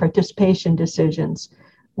force participation decisions,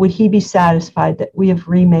 would he be satisfied that we have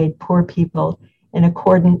remade poor people in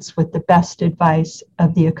accordance with the best advice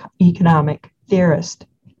of the economic theorist.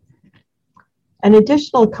 An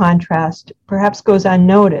additional contrast perhaps goes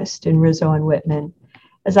unnoticed in Rizzo and Whitman.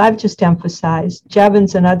 As I've just emphasized,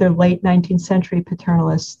 Jevons and other late 19th century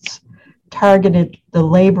paternalists targeted the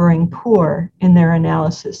laboring poor in their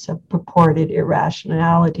analysis of purported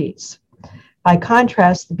irrationalities. By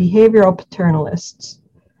contrast, the behavioral paternalists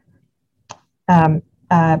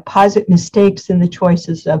posit mistakes in the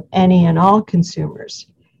choices of any and all consumers.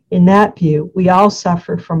 In that view, we all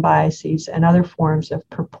suffer from biases and other forms of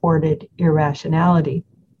purported irrationality.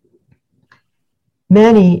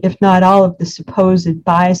 Many, if not all, of the supposed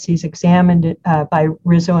biases examined by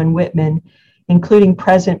Rizzo and Whitman, including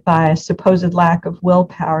present bias, supposed lack of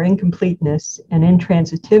willpower, incompleteness, and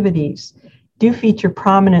intransitivities, do feature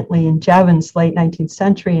prominently in Jevons' late 19th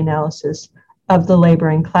century analysis of the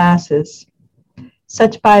laboring classes.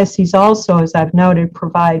 Such biases also, as I've noted,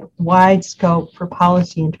 provide wide scope for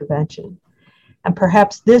policy intervention. And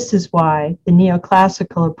perhaps this is why the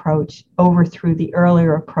neoclassical approach overthrew the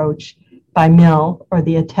earlier approach by Mill or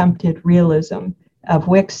the attempted realism of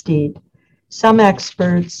Wicksteed. Some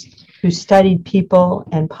experts who studied people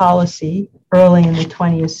and policy early in the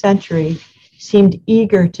 20th century seemed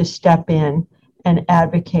eager to step in and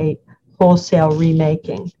advocate wholesale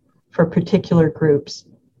remaking for particular groups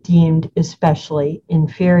deemed especially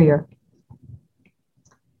inferior.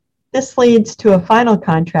 This leads to a final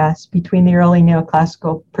contrast between the early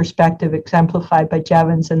neoclassical perspective exemplified by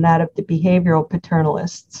Jevons and that of the behavioral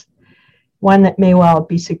paternalists, one that may well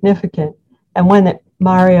be significant and one that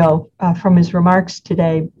Mario, from his remarks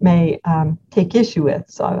today, may take issue with.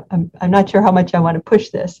 So I'm not sure how much I want to push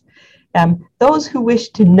this. Those who wish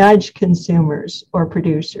to nudge consumers or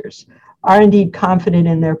producers are indeed confident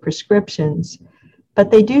in their prescriptions, but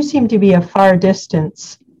they do seem to be a far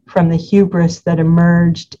distance from the hubris that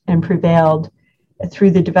emerged and prevailed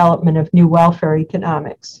through the development of new welfare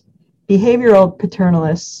economics. Behavioral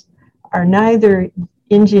paternalists are neither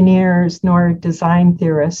engineers nor design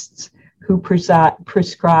theorists who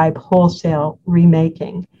prescribe wholesale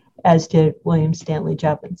remaking, as did William Stanley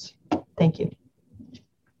Jevons. Thank you.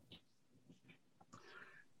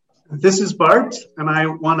 This is Bart, and I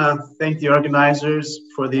want to thank the organizers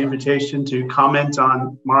for the invitation to comment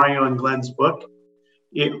on Mario and Glenn's book.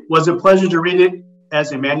 It was a pleasure to read it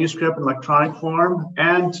as a manuscript in electronic form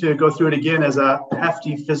and to go through it again as a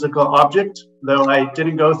hefty physical object, though I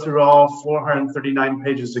didn't go through all 439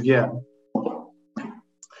 pages again.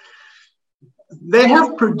 They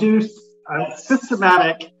have produced a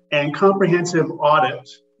systematic and comprehensive audit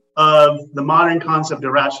of the modern concept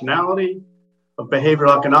of rationality, of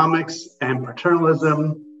behavioral economics and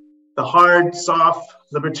paternalism, the hard, soft,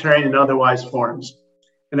 libertarian, and otherwise forms,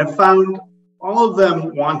 and have found all of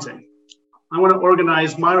them wanting. I want to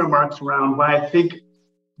organize my remarks around why I think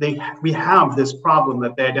we have this problem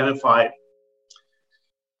that they identified.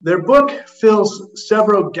 Their book fills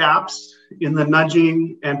several gaps in the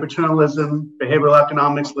nudging and paternalism behavioral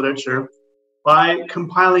economics literature by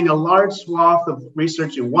compiling a large swath of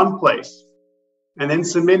research in one place and then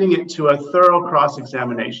submitting it to a thorough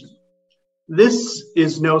cross-examination. This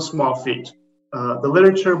is no small feat. The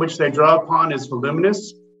literature which they draw upon is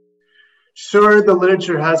voluminous. Sure, the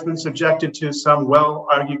literature has been subjected to some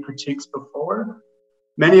well-argued critiques before,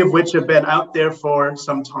 many of which have been out there for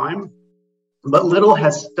some time, but little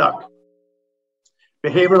has stuck.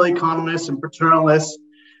 Behavioral economists and paternalists,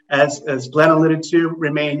 as Glenn alluded to,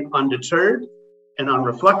 remain undeterred and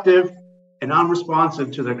unreflective and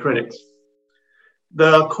unresponsive to their critics.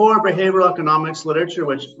 The core behavioral economics literature,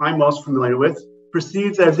 which I'm most familiar with,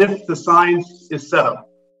 proceeds as if the science is settled.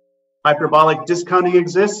 Hyperbolic discounting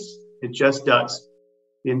exists, it just does.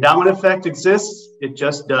 The endowment effect exists, it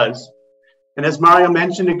just does. And as Mario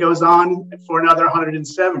mentioned, it goes on for another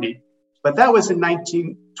 170. But that was in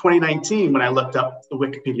 2019 when I looked up the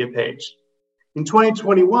Wikipedia page. In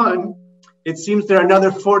 2021, it seems there are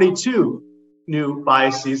another 42 new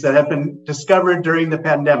biases that have been discovered during the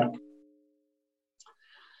pandemic.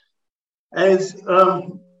 As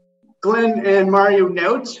Glenn and Mario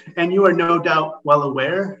note, and you are no doubt well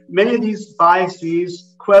aware, many of these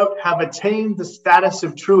biases, quote, have attained the status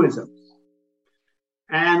of truism.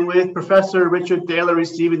 And with Professor Richard Thaler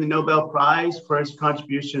receiving the Nobel Prize for his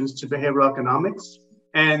contributions to behavioral economics,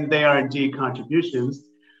 and they are indeed contributions,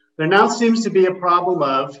 there now seems to be a problem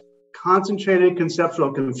of concentrated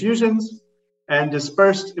conceptual confusions and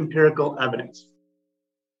dispersed empirical evidence.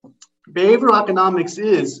 Behavioral economics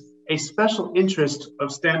is a special interest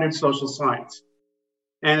of standard social science,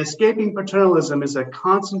 and escaping paternalism is a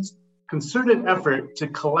constant, concerted effort to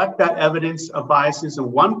collect that evidence of biases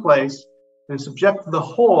in one place and subject the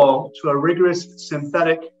whole to a rigorous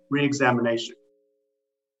synthetic re-examination.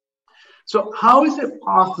 So how is it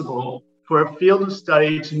possible for a field of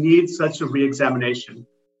study to need such a re-examination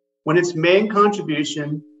when its main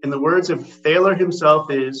contribution, in the words of Thaler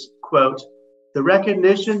himself, is, quote, the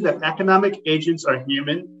recognition that economic agents are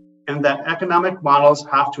human and that economic models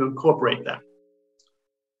have to incorporate them?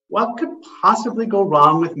 What could possibly go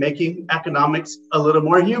wrong with making economics a little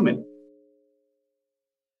more human?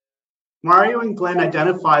 Mario and Glenn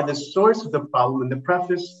identify the source of the problem in the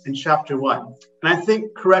preface in chapter 1, and I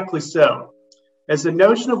think correctly so, as the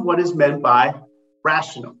notion of what is meant by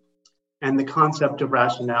rational and the concept of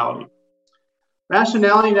rationality.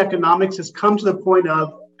 Rationality in economics has come to the point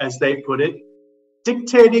of, as they put it,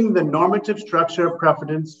 dictating the normative structure of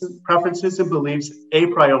preferences and beliefs a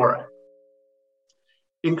priori.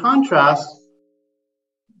 In contrast,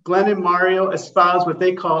 Glenn and Mario espouse what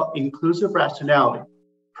they call inclusive rationality,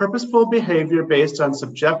 purposeful behavior based on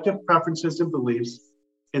subjective preferences and beliefs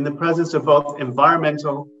in the presence of both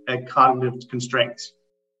environmental and cognitive constraints,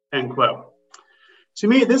 end quote. To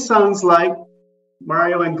me, this sounds like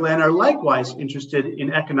Mario and Glenn are likewise interested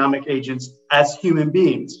in economic agents as human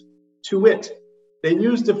beings. To wit, they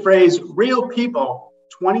use the phrase real people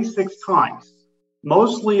 26 times,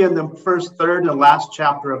 mostly in the first third and last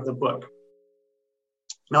chapter of the book.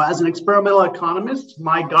 Now, as an experimental economist,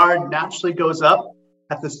 my guard naturally goes up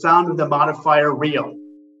at the sound of the modifier real.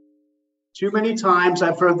 Too many times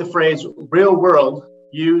I've heard the phrase real world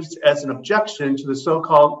used as an objection to the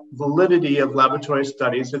so-called validity of laboratory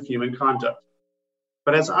studies of human conduct.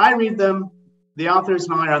 But as I read them, the authors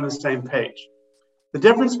and I are on the same page. The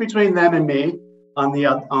difference between them and me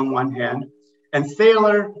on one hand, and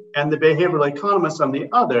Thaler and the behavioral economists on the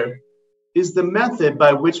other, is the method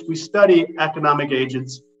by which we study economic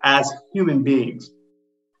agents as human beings.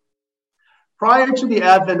 Prior to the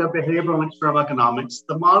advent of behavioral and experimental economics,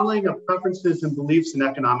 the modeling of preferences and beliefs in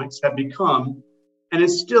economics had become, and it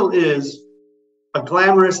still is, a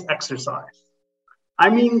glamorous exercise. I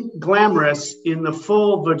mean glamorous in the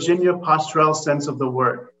full Virginia Postrel sense of the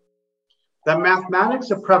word. That mathematics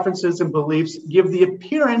of preferences and beliefs give the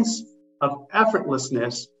appearance of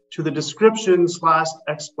effortlessness to the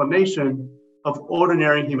description/explanation of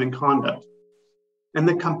ordinary human conduct. And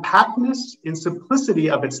the compactness and simplicity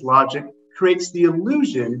of its logic creates the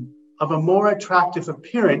illusion of a more attractive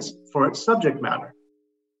appearance for its subject matter.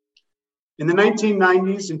 In the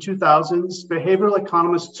 1990s and 2000s, behavioral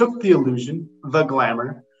economists took the illusion, the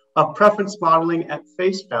glamour, of preference modeling at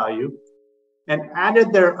face value and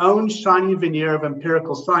added their own shiny veneer of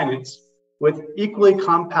empirical science with equally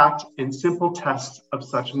compact and simple tests of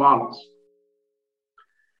such models.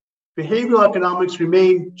 Behavioral economics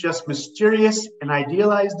remained just mysterious and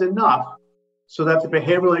idealized enough so that the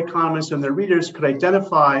behavioral economists and their readers could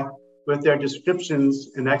identify with their descriptions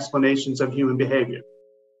and explanations of human behavior.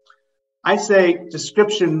 I say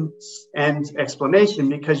descriptions and explanation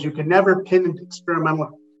because you can never pin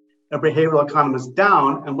experimental behavioral economists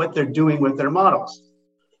down and what they're doing with their models.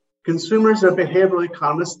 Consumers of behavioral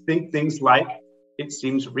economists think things like, it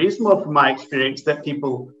seems reasonable from my experience that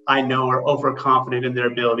people I know are overconfident in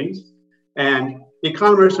their abilities, and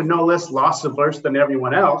economists are no less loss averse than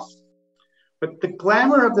everyone else. But the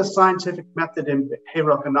glamour of the scientific method in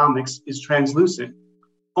behavioral economics is translucent,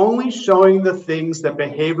 only showing the things that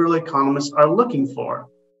behavioral economists are looking for,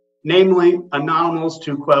 namely anomalous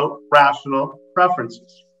to, quote, rational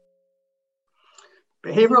preferences.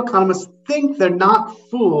 Behavioral economists think they're not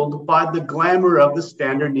fooled by the glamour of the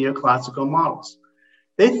standard neoclassical models.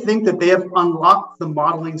 They think that they have unlocked the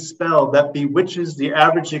modeling spell that bewitches the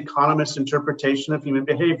average economist's interpretation of human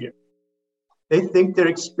behavior. They think their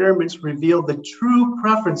experiments reveal the true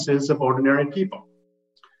preferences of ordinary people.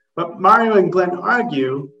 What Mario and Glenn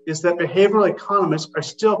argue is that behavioral economists are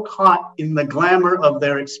still caught in the glamour of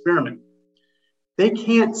their experiment. They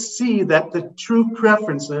can't see that the true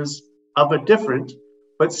preferences of a different,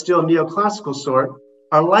 but still neoclassical sort,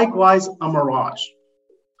 are likewise a mirage.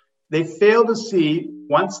 They fail to see,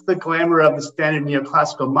 once the glamour of the standard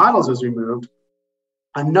neoclassical models is removed,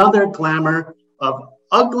 another glamour of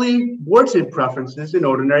ugly, warted preferences in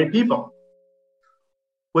ordinary people.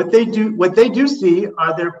 What they do see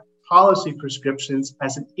are their policy prescriptions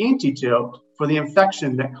as an antidote for the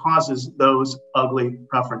infection that causes those ugly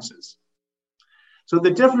preferences. So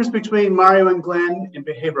the difference between Mario and Glenn and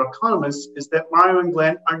behavioral economists is that Mario and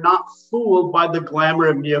Glenn are not fooled by the glamour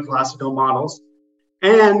of neoclassical models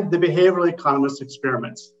and the behavioral economist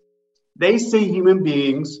experiments. They see human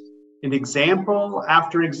beings in example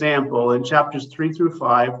after example in chapters 3 through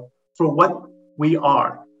 5 for what we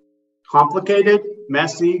are: complicated,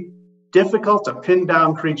 messy, difficult to pin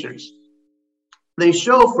down creatures. They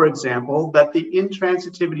show, for example, that the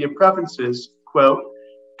intransitivity of preferences, quote,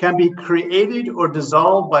 can be created or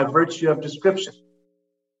dissolved by virtue of description.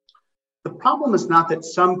 The problem is not that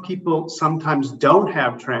some people sometimes don't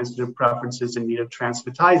have transitive preferences in need of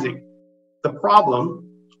transmitizing. The problem,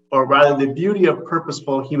 or rather the beauty of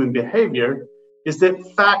purposeful human behavior, is that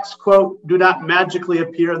facts, quote, do not magically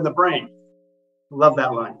appear in the brain. Love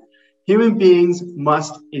that line. Human beings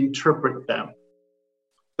must interpret them.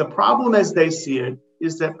 The problem as they see it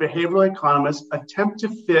is that behavioral economists attempt to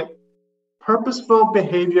fit purposeful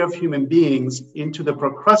behavior of human beings into the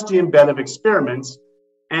Procrustean bed of experiments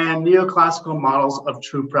and neoclassical models of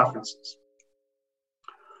true preferences.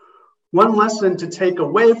 One lesson to take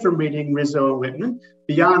away from reading Rizzo and Whitman,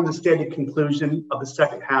 beyond the stated conclusion of the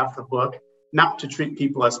second half of the book, not to treat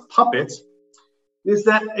people as puppets, is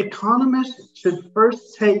that economists should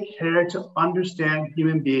first take care to understand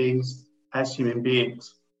human beings as human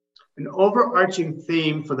beings. An overarching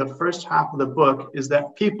theme for the first half of the book is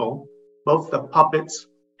that people, both the puppets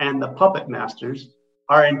and the puppet masters,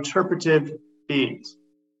 are interpretive beings.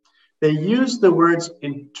 They use the words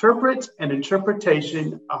interpret and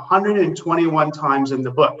interpretation 121 times in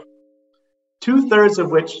the book, 2/3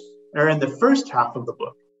 of which are in the first half of the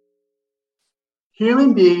book.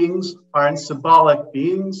 Human beings are symbolic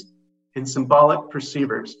beings and symbolic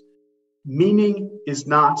perceivers. Meaning is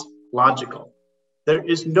not logical. There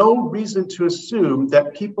is no reason to assume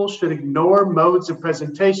that people should ignore modes of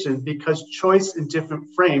presentation because choice in different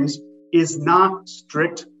frames is not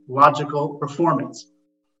strict logical performance.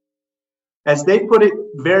 As they put it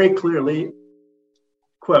very clearly,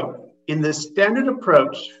 quote, in the standard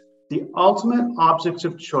approach, the ultimate objects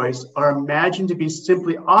of choice are imagined to be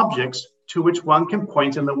simply objects to which one can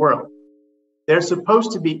point in the world. They're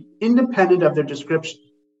supposed to be independent of their description.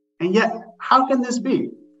 And yet, how can this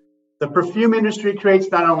be? The perfume industry creates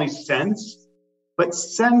not only scents, but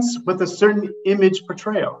scents with a certain image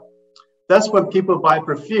portrayal. Thus, when people buy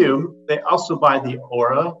perfume, they also buy the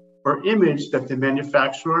aura, or image that the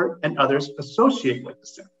manufacturer and others associate with the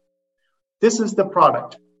sin. This is the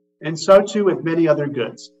product, and so too with many other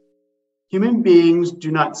goods. Human beings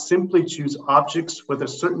do not simply choose objects with a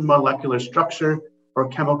certain molecular structure or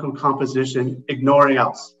chemical composition, ignoring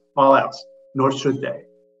all else, nor should they.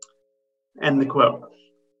 End the quote.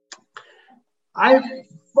 I've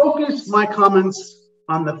focused my comments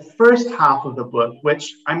on the first half of the book,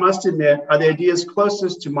 which I must admit are the ideas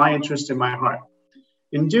closest to my interest in my heart.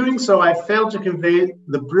 In doing so, I failed to convey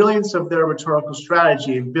the brilliance of their rhetorical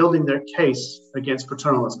strategy in building their case against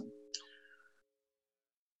paternalism.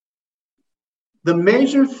 The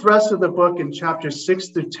major thrust of the book in chapters 6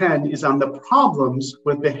 through 10 is on the problems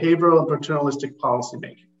with behavioral and paternalistic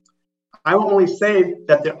policymaking. I will only say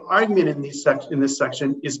that the argument in this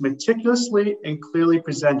section is meticulously and clearly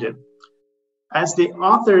presented, as the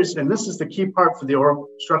authors, and this is the key part for the oral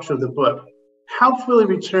structure of the book, helpfully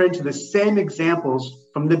return to the same examples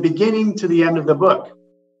from the beginning to the end of the book.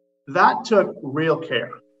 That took real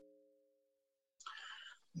care.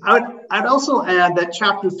 I'd also add that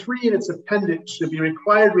chapter 3 and its appendix should be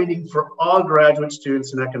required reading for all graduate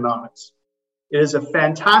students in economics. It is a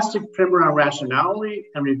fantastic primer on rationality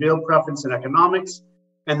and revealed preference in economics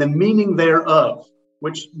and the meaning thereof,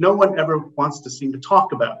 which no one ever wants to seem to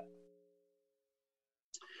talk about.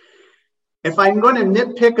 If I'm going to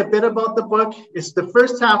nitpick a bit about the book, it's the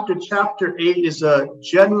first half to chapter 8 is a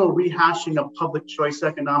general rehashing of public choice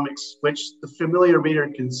economics, which the familiar reader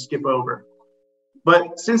can skip over.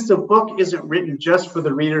 But since the book isn't written just for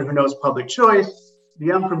the reader who knows public choice,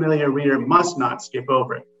 the unfamiliar reader must not skip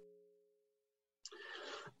over it.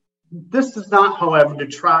 This does not, however,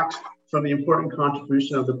 detract from the important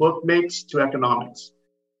contribution of the book makes to economics.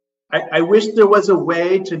 I wish there was a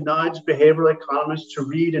way to nudge behavioral economists to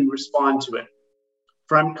read and respond to it,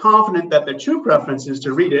 for I'm confident that their true preference is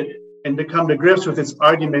to read it and to come to grips with its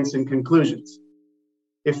arguments and conclusions.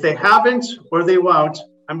 If they haven't or they won't,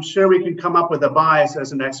 I'm sure we can come up with a bias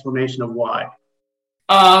as an explanation of why.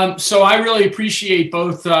 So I really appreciate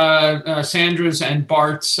both Sandra's and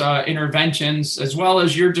Bart's interventions, as well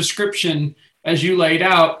as your description as you laid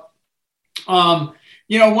out. One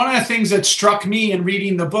of the things that struck me in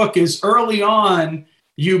reading the book is early on,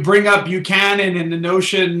 you bring up Buchanan and the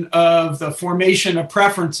notion of the formation of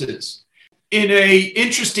preferences. In an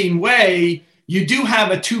interesting way, you do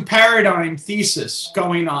have a two paradigm thesis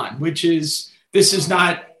going on, which is, this is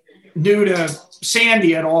not new to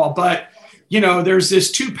Sandy at all, but there's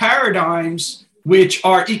this two paradigms, which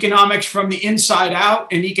are economics from the inside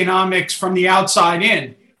out and economics from the outside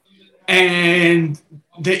in. And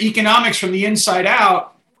the economics from the inside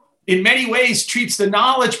out, in many ways, treats the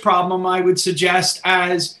knowledge problem, I would suggest,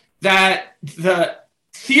 as that the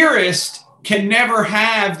theorist can never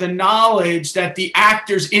have the knowledge that the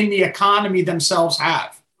actors in the economy themselves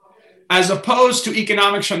have, as opposed to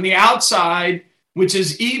economics from the outside, which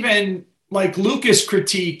is even like Lucas'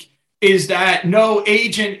 critique, is that no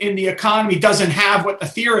agent in the economy doesn't have what the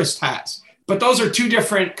theorist has. But those are two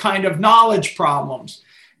different kind of knowledge problems.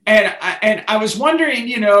 And I was wondering,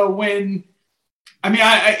 the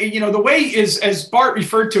way is, as Bart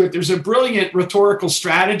referred to it, there's a brilliant rhetorical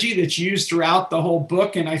strategy that's used throughout the whole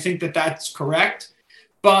book. And I think that that's correct.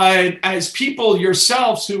 But as people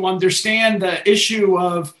yourselves who understand the issue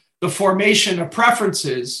of the formation of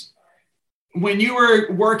preferences, when you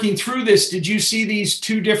were working through this, did you see these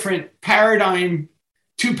two paradigm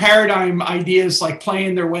ideas like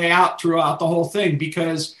playing their way out throughout the whole thing?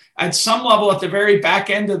 Because at some level, at the very back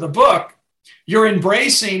end of the book, you're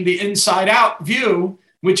embracing the inside out view,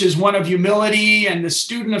 which is one of humility and the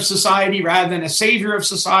student of society rather than a savior of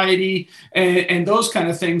society and those kind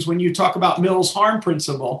of things when you talk about Mill's harm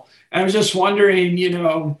principle. And I was just wondering,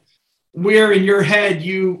 where in your head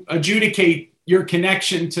you adjudicate your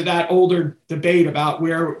connection to that older debate about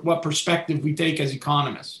what perspective we take as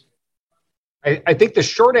economists. I think the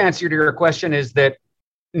short answer to your question is that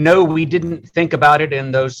no, we didn't think about it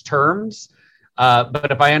in those terms.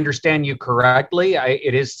 But if I understand you correctly,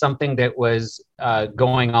 it is something that was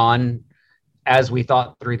going on as we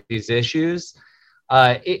thought through these issues.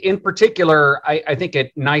 In particular, I think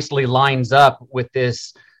it nicely lines up with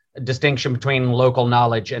this distinction between local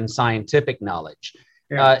knowledge and scientific knowledge.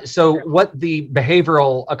 Yeah. So what the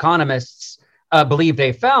behavioral economists believe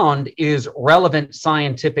they found is relevant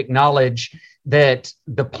scientific knowledge that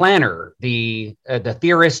the planner, the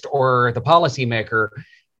theorist, or the policymaker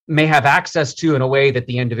may have access to in a way that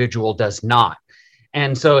the individual does not.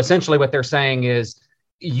 And so essentially what they're saying is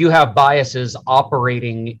you have biases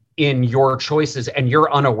operating in your choices and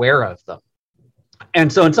you're unaware of them.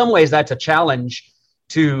 And so in some ways that's a challenge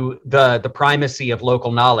to the primacy of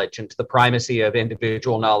local knowledge and to the primacy of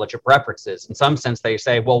individual knowledge of preferences. In some sense, they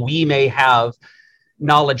say, well, we may have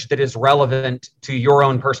knowledge that is relevant to your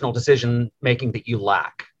own personal decision making that you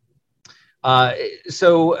lack.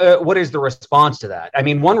 So what is the response to that? I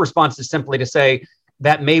mean, one response is simply to say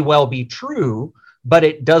that may well be true, but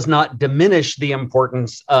it does not diminish the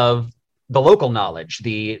importance of the local knowledge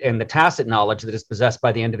and the tacit knowledge that is possessed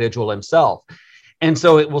by the individual himself. And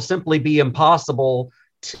so it will simply be impossible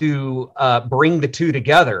to bring the two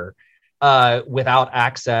together without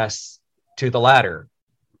access to the latter.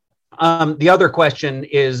 The other question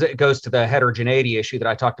goes to the heterogeneity issue that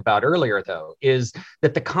I talked about earlier, though, is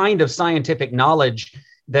that the kind of scientific knowledge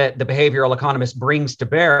that the behavioral economist brings to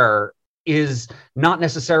bear is not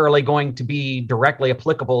necessarily going to be directly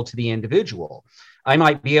applicable to the individual. I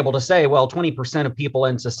might be able to say, well, 20% of people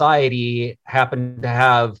in society happen to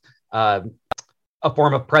have a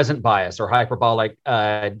form of present bias or hyperbolic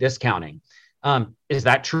discounting. Is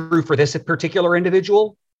that true for this particular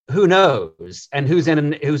individual? Who knows? And who's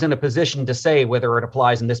in a position to say whether it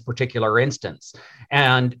applies in this particular instance?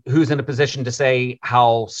 And who's in a position to say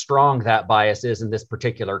how strong that bias is in this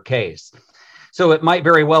particular case? So it might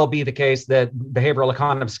very well be the case that behavioral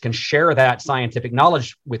economists can share that scientific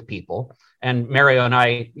knowledge with people. And Mario and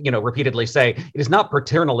I, repeatedly say it is not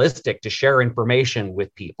paternalistic to share information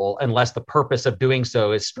with people unless the purpose of doing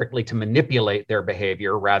so is strictly to manipulate their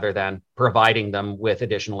behavior rather than providing them with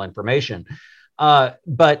additional information.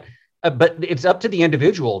 But it's up to the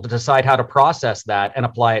individual to decide how to process that and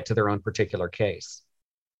apply it to their own particular case.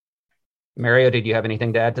 Mario, did you have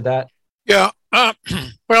anything to add to that? Yeah.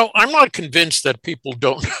 Well, I'm not convinced that people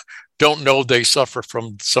don't know they suffer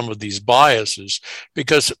from some of these biases,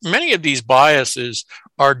 because many of these biases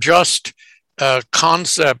are just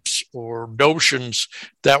concepts or notions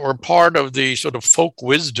that were part of the sort of folk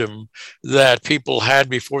wisdom that people had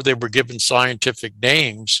before they were given scientific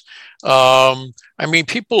names. I mean,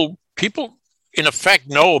 people in effect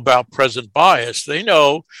know about present bias. They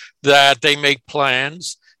know that they make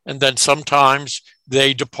plans, and then sometimes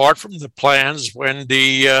they depart from the plans when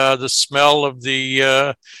the smell of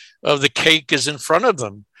the cake is in front of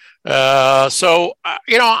them. So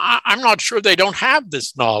I'm not sure they don't have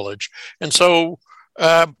this knowledge. And so,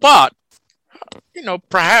 but,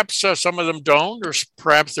 perhaps some of them don't, or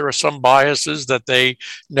perhaps there are some biases that they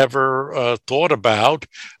never thought about.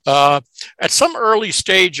 At some early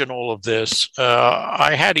stage in all of this,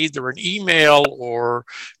 I had either an email or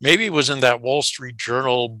maybe it was in that Wall Street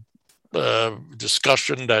Journal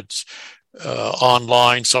discussion that's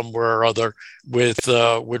online somewhere or other with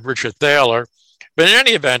Richard Thaler. But in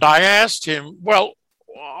any event, I asked him, well,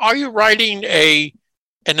 are you writing an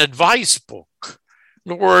advice book?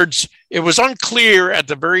 In other words, it was unclear at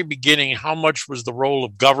the very beginning how much was the role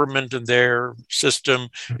of government in their system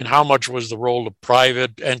and how much was the role of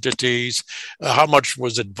private entities, how much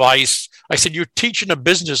was advice. I said, you're teaching a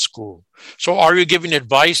business school. So are you giving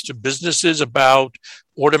advice to businesses about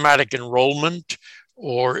automatic enrollment?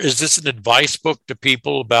 Or is this an advice book to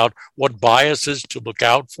people about what biases to look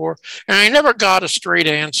out for? And I never got a straight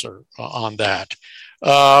answer on that.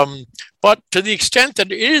 But to the extent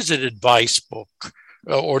that it is an advice book,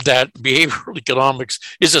 or that behavioral economics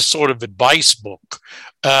is a sort of advice book,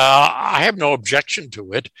 I have no objection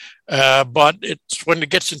to it. But it's when it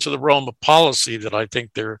gets into the realm of policy that I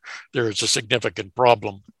think there is a significant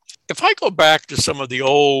problem. If I go back to some of the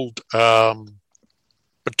old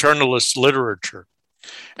paternalist literature,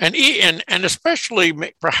 and especially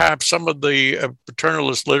perhaps some of the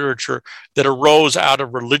paternalist literature that arose out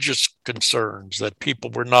of religious concerns, that people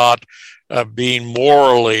were not being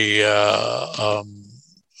morally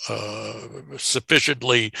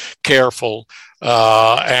sufficiently careful.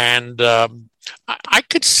 And I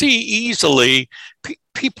could see easily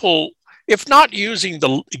people, if not using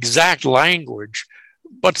the exact language,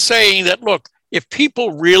 but saying that, look, if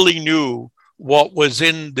people really knew what was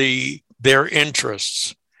in their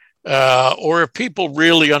interests, or if people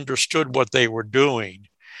really understood what they were doing,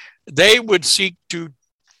 they would seek to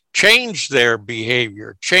change their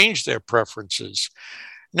behavior, change their preferences.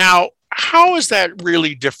 Now, how is that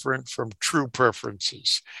really different from true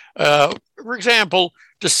preferences? For example,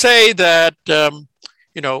 to say that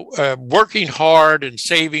working hard and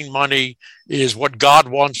saving money is what God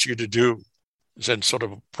wants you to do, and sort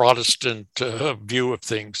of a Protestant view of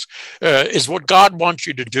things, is what God wants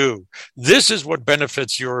you to do. This is what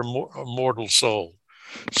benefits your immortal soul.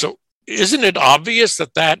 So isn't it obvious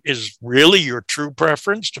that that is really your true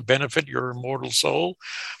preference, to benefit your immortal soul?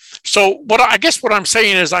 So what I'm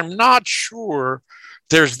saying is, I'm not sure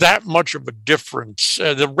there's that much of a difference.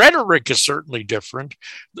 The rhetoric is certainly different.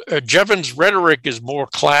 Jevons' rhetoric is more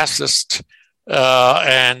classist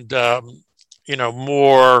and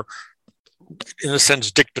more, in a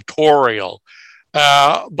sense, dictatorial.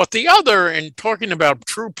 But the other, in talking about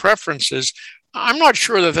true preferences, I'm not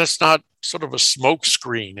sure that that's not sort of a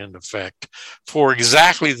smokescreen, in effect, for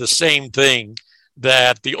exactly the same thing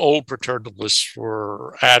that the old paternalists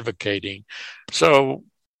were advocating. So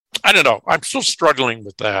I don't know. I'm still struggling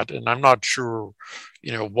with that, and I'm not sure,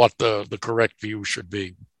 what the correct view should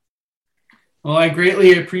be. Well, I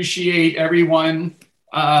greatly appreciate everyone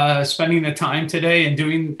spending the time today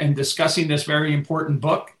and discussing this very important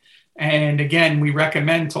book. And again, we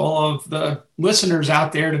recommend to all of the listeners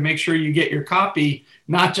out there to make sure you get your copy,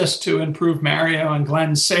 not just to improve Mario and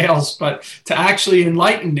Glenn's sales, but to actually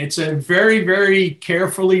enlighten. It's a very, very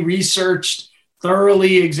carefully researched,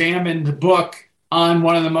 thoroughly examined book on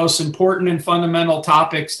one of the most important and fundamental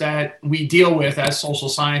topics that we deal with as social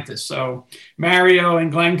scientists. So Mario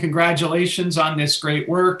and Glenn, congratulations on this great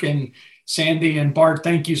work. And Sandy and Bart,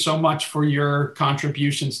 thank you so much for your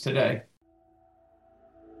contributions today.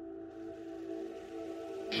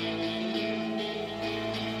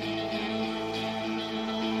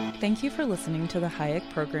 Thank you for listening to the Hayek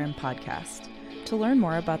Program podcast. To learn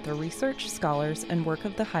more about the research, scholars, and work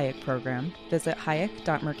of the Hayek Program, visit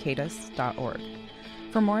hayek.mercatus.org.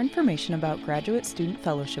 For more information about graduate student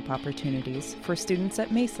fellowship opportunities for students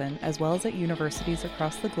at Mason as well as at universities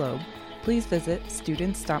across the globe, please visit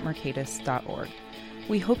students.mercatus.org.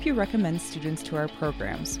 We hope you recommend students to our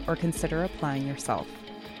programs or consider applying yourself.